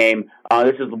Toronto-Minnesota game,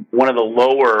 this is one of the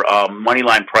lower money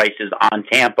line prices on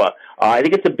Tampa. I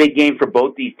think it's a big game for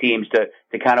both these teams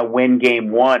to kind of win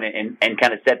game one and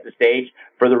kind of set the stage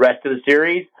for the rest of the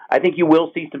series. I think you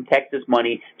will see some Texas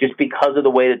money just because of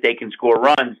the way that they can score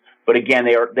runs. But again,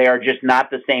 they are just not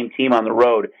the same team on the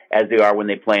road as they are when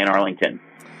they play in Arlington.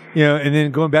 And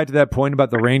then going back to that point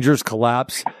about the Rangers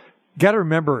collapse, got to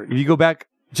remember, if you go back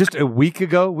just a week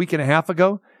and a half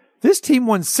ago, this team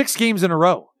won 6 games in a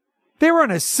row. They were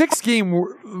on a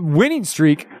 6-game winning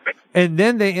streak, and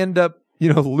then they end up,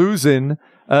 losing.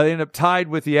 They end up tied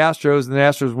with the Astros, and the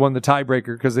Astros won the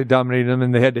tiebreaker because they dominated them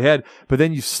in the head-to-head. But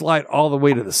then you slide all the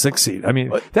way to the 6th seed. I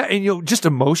mean, that, and just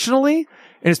emotionally,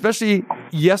 and especially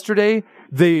yesterday,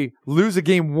 they lose a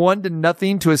game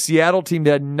 1-0 to a Seattle team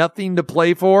that had nothing to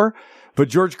play for. But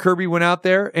George Kirby went out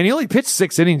there, and he only pitched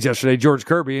 6 innings yesterday, George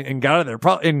Kirby, and got out of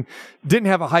there, and didn't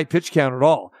have a high pitch count at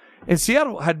all. And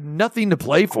Seattle had nothing to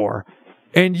play for,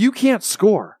 and you can't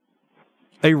score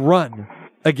a run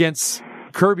against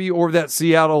Kirby or that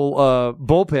Seattle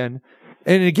bullpen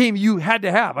in a game you had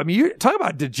to have. I mean, you're talking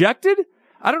about dejected?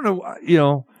 I don't know,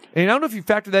 and I don't know if you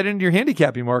factor that into your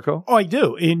handicapping, Marco. Oh, I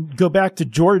do. And go back to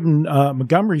Jordan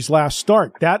Montgomery's last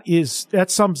start. That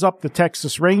sums up the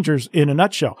Texas Rangers in a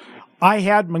nutshell. I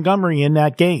had Montgomery in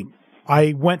that game.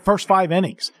 I went first 5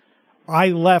 innings. I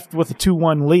left with a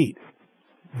 2-1 lead.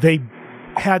 They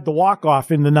had the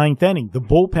walk-off in the 9th inning. The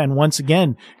bullpen once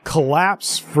again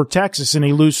collapsed for Texas, and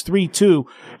they lose 3-2,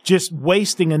 just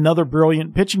wasting another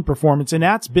brilliant pitching performance, and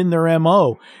that's been their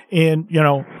MO. And,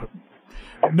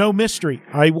 no mystery.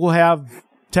 I will have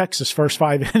Texas first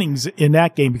 5 innings in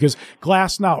that game because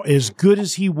Glasnow, as good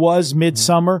as he was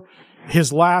midsummer,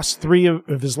 his last 3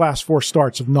 of his last 4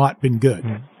 starts have not been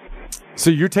good.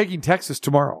 So you're taking Texas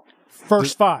tomorrow?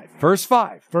 First 5. First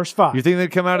 5. You think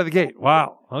they'd come out of the gate?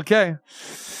 Wow. Okay.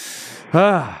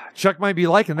 Chuck might be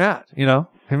liking that,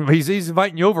 He's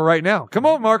inviting you over right now. Come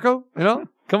on, Marco.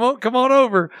 Come on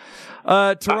over.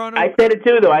 Toronto. I said it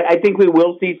too, though. I think we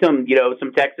will see some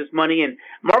Texas money. And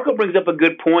Marco brings up a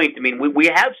good point. I mean, we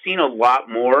have seen a lot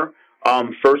more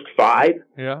first 5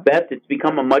 bets. It's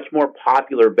become a much more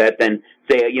popular bet than,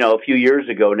 say, a few years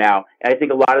ago now. And I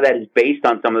think a lot of that is based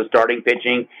on some of the starting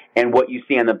pitching and what you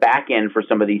see on the back end for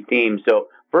some of these teams. So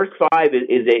first 5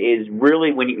 is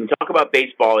really, when you can talk about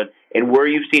baseball and where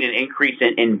you've seen an increase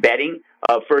in betting,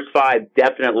 first 5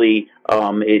 definitely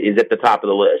is at the top of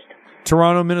the list.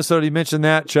 Toronto, Minnesota, you mentioned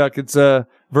that, Chuck. It's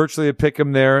virtually a pick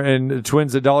 'em there, and the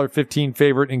Twins $1.15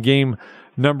 favorite in game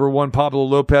number 1. Pablo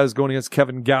Lopez going against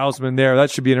Kevin Gausman there.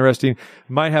 That should be interesting.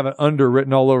 Might have an under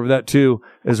written all over that too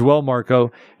as well,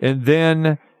 Marco. And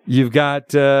then you've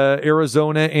got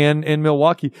Arizona and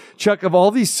Milwaukee. Chuck, of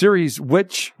all these series,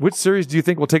 which series do you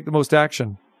think will take the most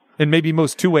action? And maybe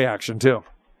most two-way action too?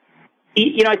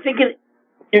 I think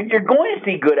you're going to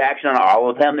see good action on all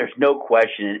of them. There's no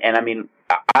question. And I mean,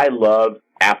 I love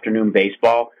afternoon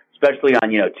baseball, especially on,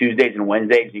 Tuesdays and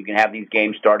Wednesdays. You can have these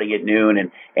games starting at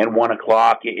noon and 1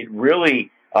 o'clock. It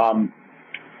really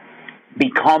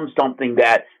becomes something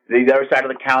that the other side of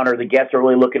the counter, the guests are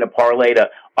really looking to parlay to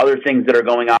other things that are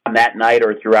going on that night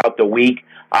or throughout the week.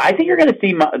 I think you're going to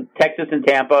see Texas and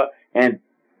Tampa and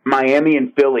Miami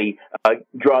and Philly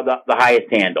draw the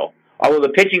highest handle. Although the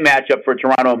pitching matchup for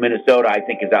Toronto and Minnesota, I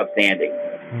think, is outstanding.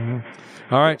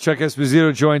 Mm-hmm. All right, Chuck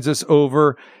Esposito joins us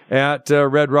over at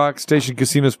Red Rock Station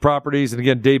Casinos Properties. And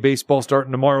again, day baseball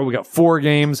starting tomorrow. We got 4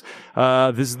 games.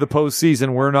 This is the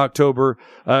postseason. We're in October.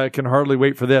 Can hardly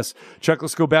wait for this. Chuck,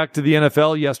 let's go back to the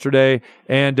NFL yesterday.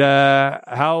 And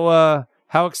how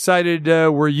excited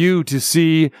were you to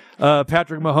see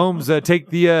Patrick Mahomes take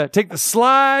the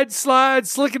slide,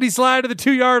 slickety slide to the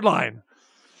 2-yard line?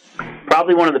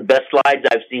 Probably one of the best slides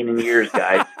I've seen in years,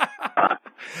 guys.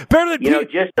 Better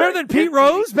than Pete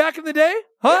Rose back in the day,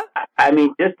 huh? I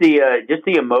mean, just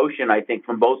the emotion, I think,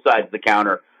 from both sides of the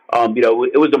counter.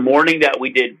 It was a morning that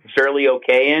we did fairly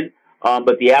okay in,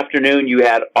 but the afternoon you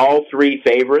had all 3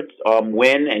 favorites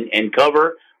win and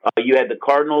cover. You had the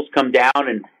Cardinals come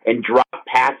down and drop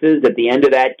passes at the end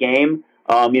of that game.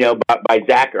 By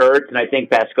Zach Ertz and I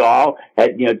think Pascal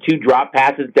had 2 drop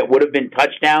passes that would have been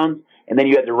touchdowns. And then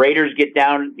you had the Raiders get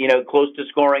down, close to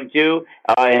scoring too,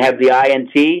 and have the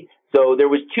INT. So there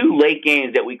was 2 late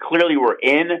games that we clearly were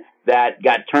in that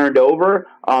got turned over.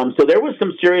 So there was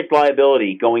some serious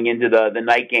liability going into the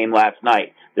night game last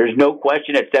night. There's no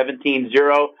question at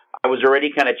 17-0, I was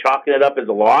already kind of chalking it up as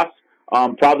a loss.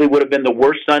 Probably would have been the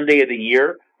worst Sunday of the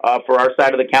year for our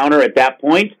side of the counter at that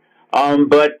point.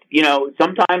 But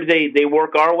sometimes they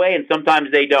work our way and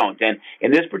sometimes they don't. And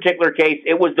in this particular case,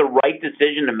 it was the right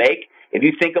decision to make. If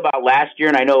you think about last year,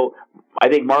 and I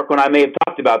think Marco and I may have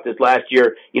talked about this last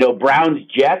year, Browns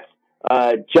Jets,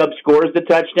 Chubb scores the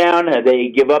touchdown. They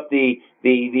give up the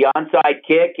onside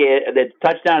kick, the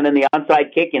touchdown, and then the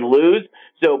onside kick and lose.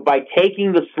 So by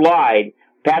taking the slide,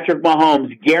 Patrick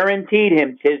Mahomes guaranteed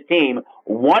his team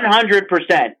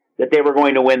 100% that they were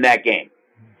going to win that game.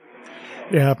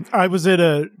 Yeah, I was at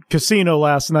a casino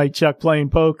last night, Chuck, playing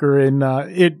poker,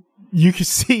 and you can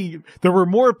see there were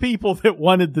more people that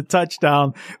wanted the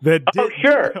touchdown that did. Oh,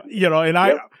 sure. And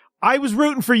I was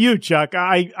rooting for you, Chuck.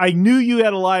 I knew you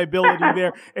had a liability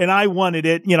there, and I wanted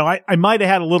it. I might have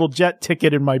had a little jet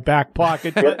ticket in my back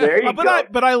pocket. But, there you go.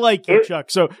 But I like you, Chuck.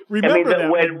 So remember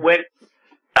that. When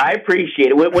I appreciate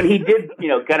it. When he did,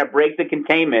 kind of break the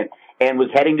containment and was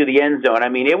heading to the end zone,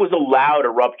 it was a loud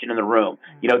eruption in the room.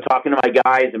 Talking to my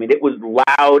guys, it was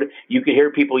loud. You could hear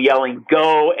people yelling,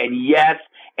 go, and yes,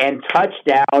 and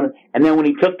touchdown. And then when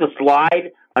he took the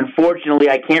slide, unfortunately,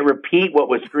 I can't repeat what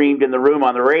was screamed in the room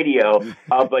on the radio,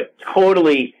 but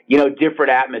totally,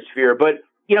 different atmosphere. But,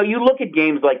 you look at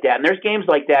games like that, and there's games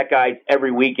like that, guys,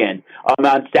 every weekend.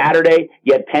 On Saturday,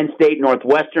 you had Penn State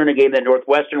Northwestern, a game that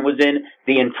Northwestern was in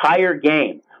the entire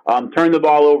game. Turned the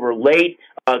ball over late.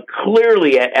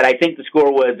 Clearly, and I think the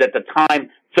score was at the time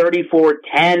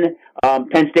 34-10.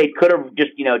 Penn State could have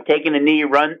just, taken a knee,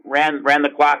 ran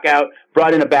the clock out,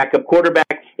 brought in a backup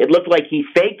quarterback. It looked like he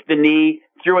faked the knee,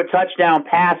 threw a touchdown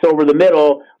pass over the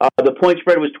middle. The point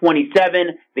spread was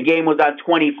 27. The game was on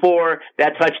 24.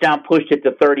 That touchdown pushed it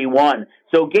to 31.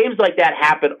 So games like that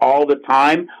happen all the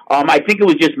time. I think it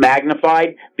was just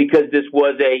magnified because this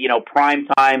was a,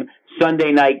 primetime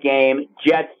Sunday night game,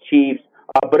 Jets, Chiefs,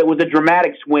 but it was a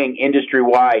dramatic swing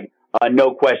industry-wide,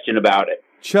 no question about it.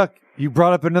 Chuck, you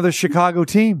brought up another Chicago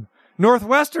team.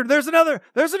 Northwestern, there's another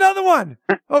one.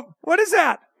 Oh, what is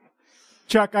that?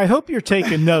 Chuck, I hope you're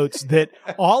taking notes that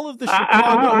all of the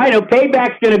Chicago... I know.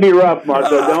 Payback's going to be rough, Marco.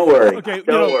 Don't worry. Okay,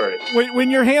 don't worry. When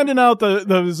you're handing out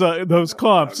those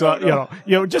comps,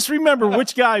 just remember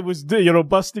which guy was,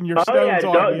 busting your stones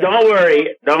on. Don't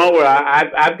worry. Don't worry.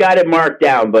 I've got it marked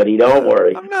down, buddy. Don't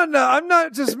worry. I'm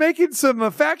not just making some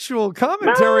factual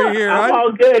commentary here. I'm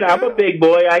all good. I'm a big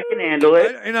boy. I can handle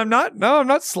it. And I'm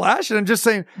not slashing. I'm just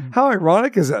saying, how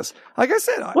ironic is this? Like I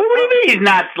said, what do you mean he's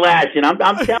not slashing? I'm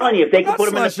telling you, if they could put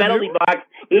him in the penalty box,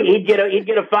 he'd get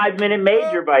a 5-minute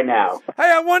major by now.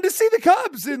 Hey, I wanted to see the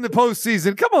Cubs in the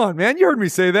postseason. Come on, man. You heard me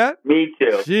say that. Me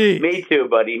too. Jeez. Me too,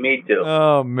 buddy. Me too.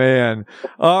 Oh, man.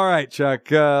 All right,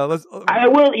 Chuck. I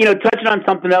will, touching on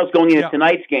something else going into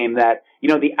tonight's game that,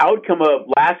 the outcome of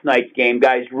last night's game,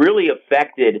 guys, really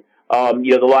affected,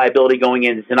 the liability going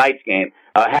into tonight's game.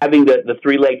 Having the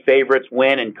three-leg favorites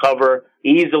win and cover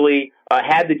easily,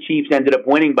 had the Chiefs ended up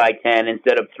winning by 10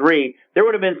 instead of 3, there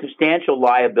would have been substantial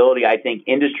liability, I think,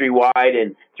 industry-wide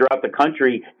and throughout the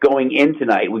country going in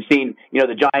tonight. We've seen,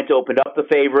 the Giants opened up the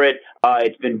favorite.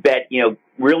 It's been bet,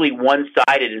 really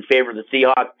one-sided in favor of the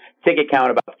Seahawks. Ticket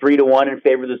count about 3-1 in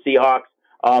favor of the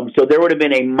Seahawks. So there would have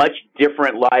been a much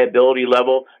different liability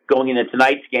level going into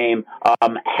tonight's game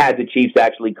had the Chiefs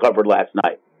actually covered last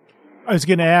night. I was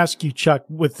going to ask you, Chuck,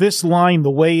 with this line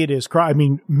the way it is,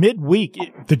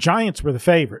 midweek, the Giants were the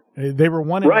favorite. They were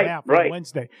 1.5 on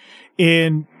Wednesday.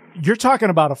 And you're talking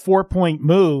about a 4-point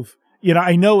move.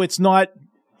 I know it's not,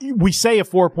 we say a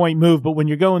 4-point move, but when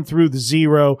you're going through the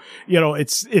 0,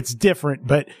 it's different.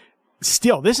 But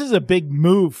still, this is a big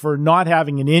move for not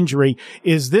having an injury.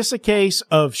 Is this a case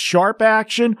of sharp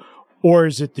action? Or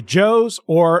is it the Joes,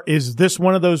 or is this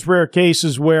one of those rare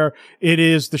cases where it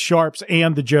is the Sharps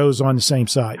and the Joes on the same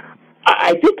side?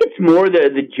 I think it's more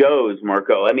the Joes,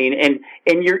 Marco. I mean, and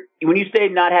when you say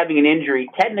not having an injury,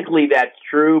 technically that's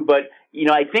true, but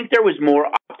I think there was more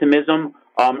optimism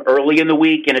early in the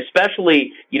week, and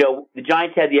especially, the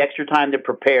Giants had the extra time to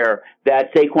prepare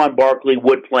that Saquon Barkley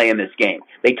would play in this game.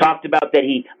 They talked about that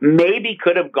he maybe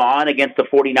could have gone against the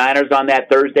 49ers on that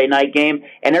Thursday night game,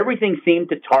 and everything seemed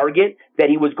to target that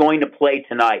he was going to play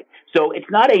tonight. So it's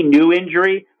not a new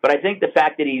injury, but I think the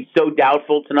fact that he's so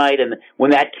doubtful tonight, and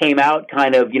when that came out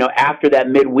kind of, after that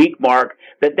midweek mark,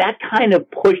 that kind of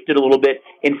pushed it a little bit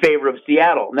in favor of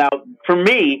Seattle. Now, for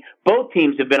me, both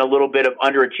teams have been a little bit of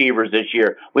underachievers this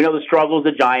year. We know the struggles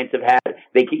the Giants have had.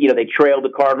 They trailed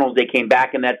the Cardinals. They came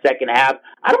back in that second half.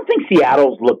 I don't think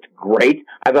Seattle's looked great.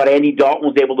 I thought Andy Dalton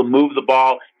was able to move the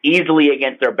ball easily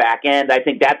against their back end. I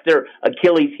think that's their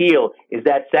Achilles heel, is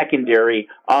that secondary.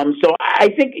 So I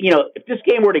think, if this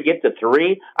game were to get to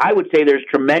 3, I would say there's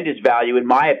tremendous value, in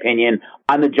my opinion,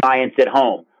 on the Giants at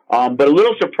home. But a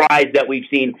little surprised that we've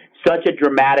seen such a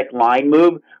dramatic line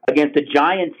move against a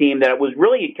Giant team that was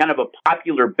really kind of a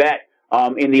popular bet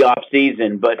in the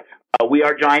offseason. But we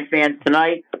are Giant fans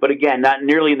tonight, but again, not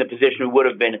nearly in the position we would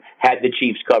have been had the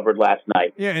Chiefs covered last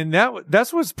night. Yeah, and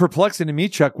that's what's perplexing to me,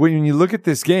 Chuck, when you look at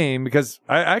this game, because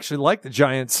I actually like the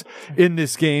Giants in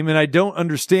this game, and I don't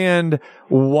understand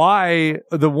why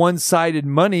the one-sided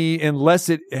money, unless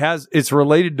it's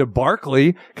related to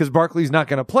Barkley, because Barkley's not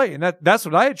going to play, and that's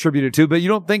what I attribute it to. But you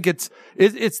don't think it's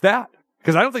that?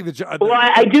 Because I don't think Well,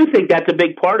 I do think that's a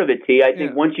big part of it, T. I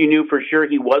think once you knew for sure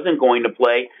he wasn't going to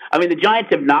play, I mean, the Giants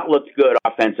have not looked good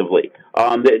offensively.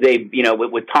 They've,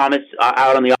 with Thomas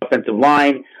out on the offensive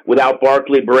line, without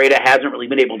Barkley, Beretta hasn't really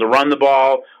been able to run the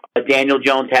ball. Daniel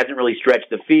Jones hasn't really stretched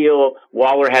the field.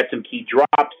 Waller had some key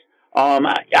drops.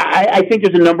 I think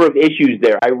there's a number of issues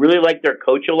there. I really like their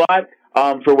coach a lot.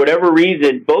 For whatever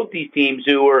reason, both these teams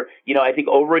who were, I think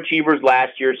overachievers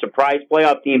last year, surprise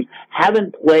playoff teams,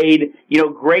 haven't played,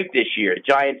 great this year. The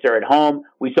Giants are at home.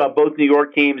 We saw both New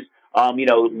York teams,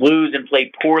 lose and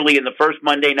play poorly in the first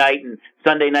Monday night and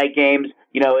Sunday night games,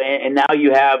 and now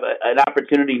you have an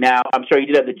opportunity now. I'm sorry, you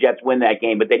did have the Jets win that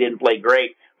game, but they didn't play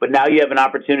great. But now you have an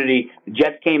opportunity. The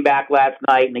Jets came back last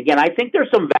night. And again, I think there's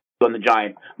some value on the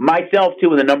Giants. Myself, too,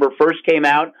 when the number first came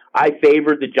out, I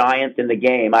favored the Giants in the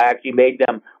game. I actually made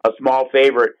them a small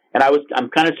favorite. And I'm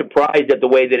kind of surprised at the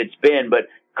way that it's been. But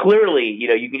clearly,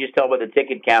 you can just tell by the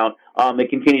ticket count, it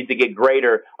continues to get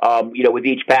greater, with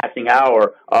each passing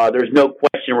hour. There's no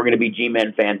question we're going to be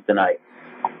G-Men fans tonight.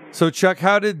 So, Chuck,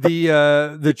 how did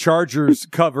the Chargers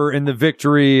cover and the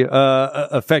victory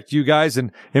affect you guys,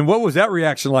 and what was that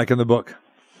reaction like in the book?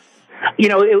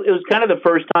 It was kind of the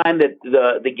first time that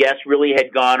the guests really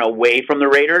had gone away from the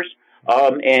Raiders,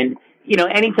 and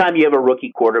anytime you have a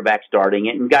rookie quarterback starting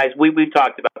it, and guys, we've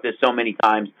talked about this so many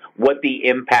times, what the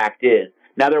impact is.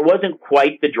 Now, there wasn't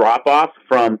quite the drop off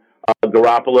from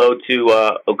Garoppolo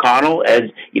to O'Connell, as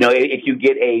if you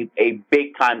get a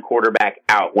big time quarterback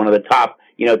out, one of the top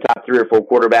 3 or 4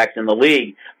 quarterbacks in the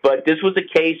league. But this was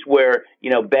a case where,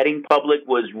 betting public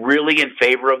was really in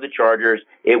favor of the Chargers.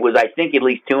 It was, I think, at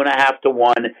least 2.5 to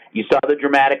 1. You saw the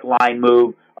dramatic line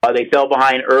move. They fell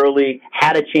behind early,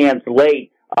 had a chance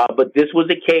late But this was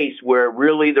a case where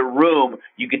really the room,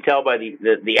 you could tell by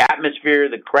the atmosphere,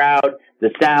 the crowd, the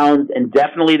sounds, and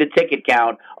definitely the ticket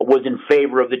count was in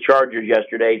favor of the Chargers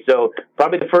yesterday. So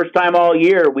probably the first time all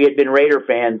year we had been Raider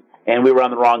fans, and we were on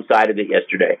the wrong side of it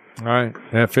yesterday. All right.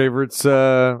 Yeah, favorites,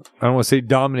 I don't want to say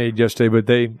dominated yesterday, but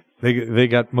they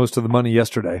got most of the money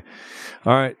yesterday.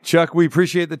 All right, Chuck, we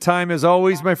appreciate the time as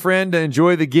always, my friend.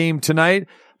 Enjoy the game tonight.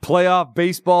 Playoff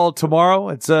baseball tomorrow.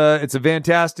 It's a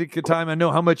fantastic time. I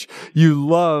know how much you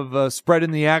love spreading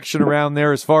the action around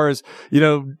there as far as,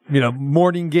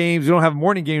 morning games. We don't have a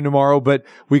morning game tomorrow, but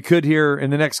we could here in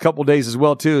the next couple of days as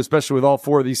well too, especially with all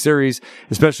four of these series,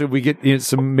 especially if we get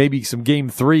some game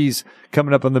threes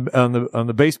coming up on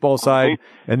the baseball side.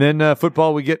 And then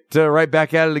football, we get right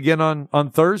back at it again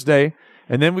on Thursday.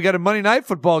 And then we got a Monday Night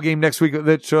Football game next week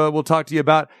that we'll talk to you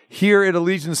about here at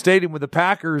Allegiant Stadium with the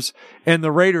Packers and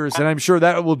the Raiders, and I'm sure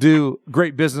that will do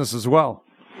great business as well.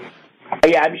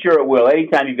 Yeah, I'm sure it will.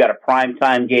 Anytime you've got a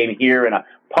primetime game here and a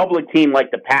public team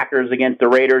like the Packers against the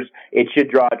Raiders, it should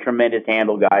draw a tremendous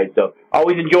handle, guys. So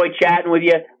always enjoy chatting with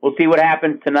you. We'll see what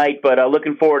happens tonight, but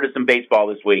looking forward to some baseball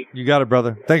this week. You got it,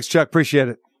 brother. Thanks, Chuck. Appreciate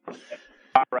it.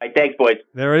 All right. Thanks, boys.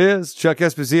 There it is. Chuck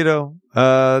Esposito,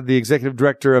 the executive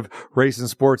director of Race and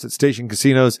Sports at Station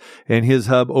Casinos and his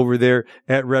hub over there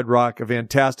at Red Rock. A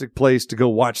fantastic place to go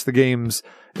watch the games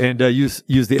and use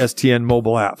the STN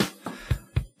mobile app.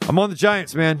 I'm on the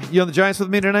Giants, man. You on the Giants with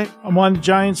me tonight? I'm on the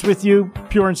Giants with you.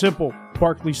 Pure and simple.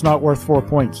 Barkley's not worth 4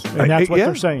 points. And that's what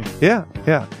they're saying. Yeah.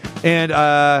 And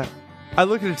I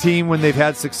look at a team when they've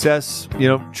had success,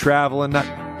 traveling, not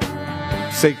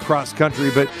say cross country,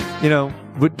 but,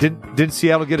 didn't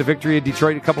Seattle get a victory at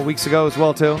Detroit a couple weeks ago as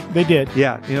well, too? They did.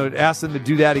 Yeah. Asked them to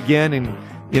do that again. And,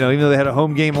 even though they had a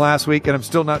home game last week, and I'm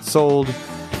still not sold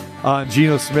on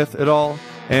Geno Smith at all.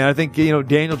 And I think,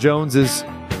 Daniel Jones is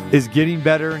getting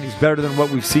better, and he's better than what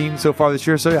we've seen so far this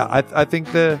year. So, yeah, I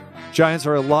think the Giants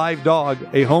are a live dog,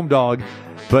 a home dog.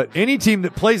 But any team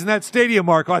that plays in that stadium,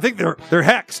 Marco, I think they're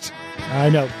hexed. I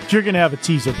know. You're going to have a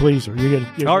teaser pleaser.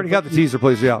 I already got the teaser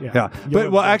pleaser, yeah.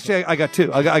 But, actually, I got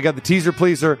two. I got the teaser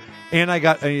pleaser, and I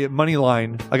got a money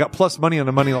line. I got plus money on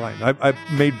the money line. I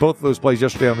made both of those plays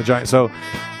yesterday on the Giants. So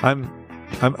I'm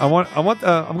going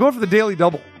for the daily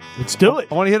double. Let's do it.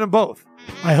 I want to hit them both.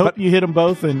 I hope you hit them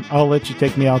both, and I'll let you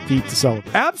take me out to eat to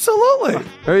celebrate. Absolutely.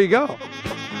 There you go.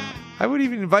 I would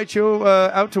even invite you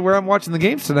out to where I'm watching the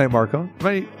games tonight, Marco. You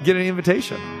might get an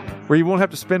invitation where you won't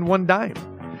have to spend one dime.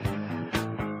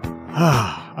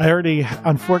 I already,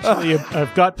 unfortunately,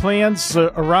 I've got plans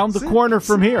around the corner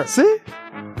from here. See?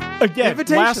 Again,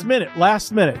 last minute.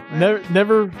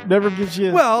 Never gives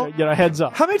you a heads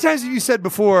up. How many times have you said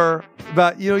before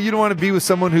about, you don't want to be with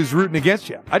someone who's rooting against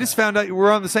you? I just found out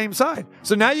we're on the same side.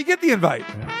 So now you get the invite.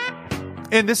 Yeah.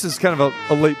 And this is kind of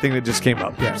a late thing that just came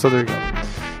up. Yeah. So there you go.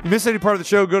 You missed any part of the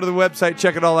show, go to the website,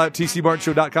 check it all out,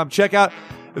 tcmartinshow.com. Check out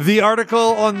the article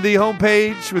on the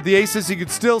homepage with the Aces. You can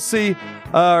still see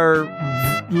or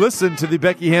listen to the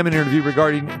Becky Hammond interview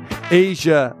regarding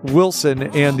Asia Wilson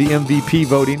and the MVP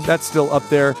voting. That's still up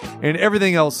there, and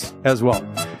everything else as well.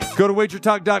 Go to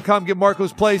wagertalk.com, get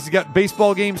Marco's plays. You got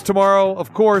baseball games tomorrow,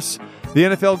 of course, the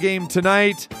NFL game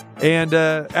tonight, and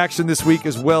action this week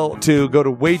as well, too. Go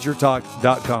to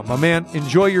wagertalk.com. My man,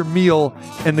 enjoy your meal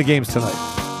and the games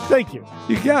tonight. Thank you.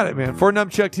 You got it, man. For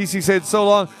Chuck, TC said so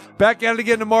long. Back at it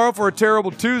again tomorrow for a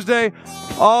terrible Tuesday.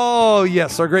 Oh,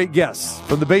 yes, our great guests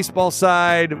from the baseball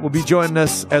side will be joining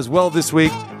us as well this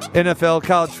week. NFL,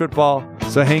 college football.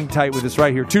 So hang tight with us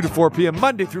right here, 2 to 4 p.m.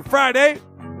 Monday through Friday.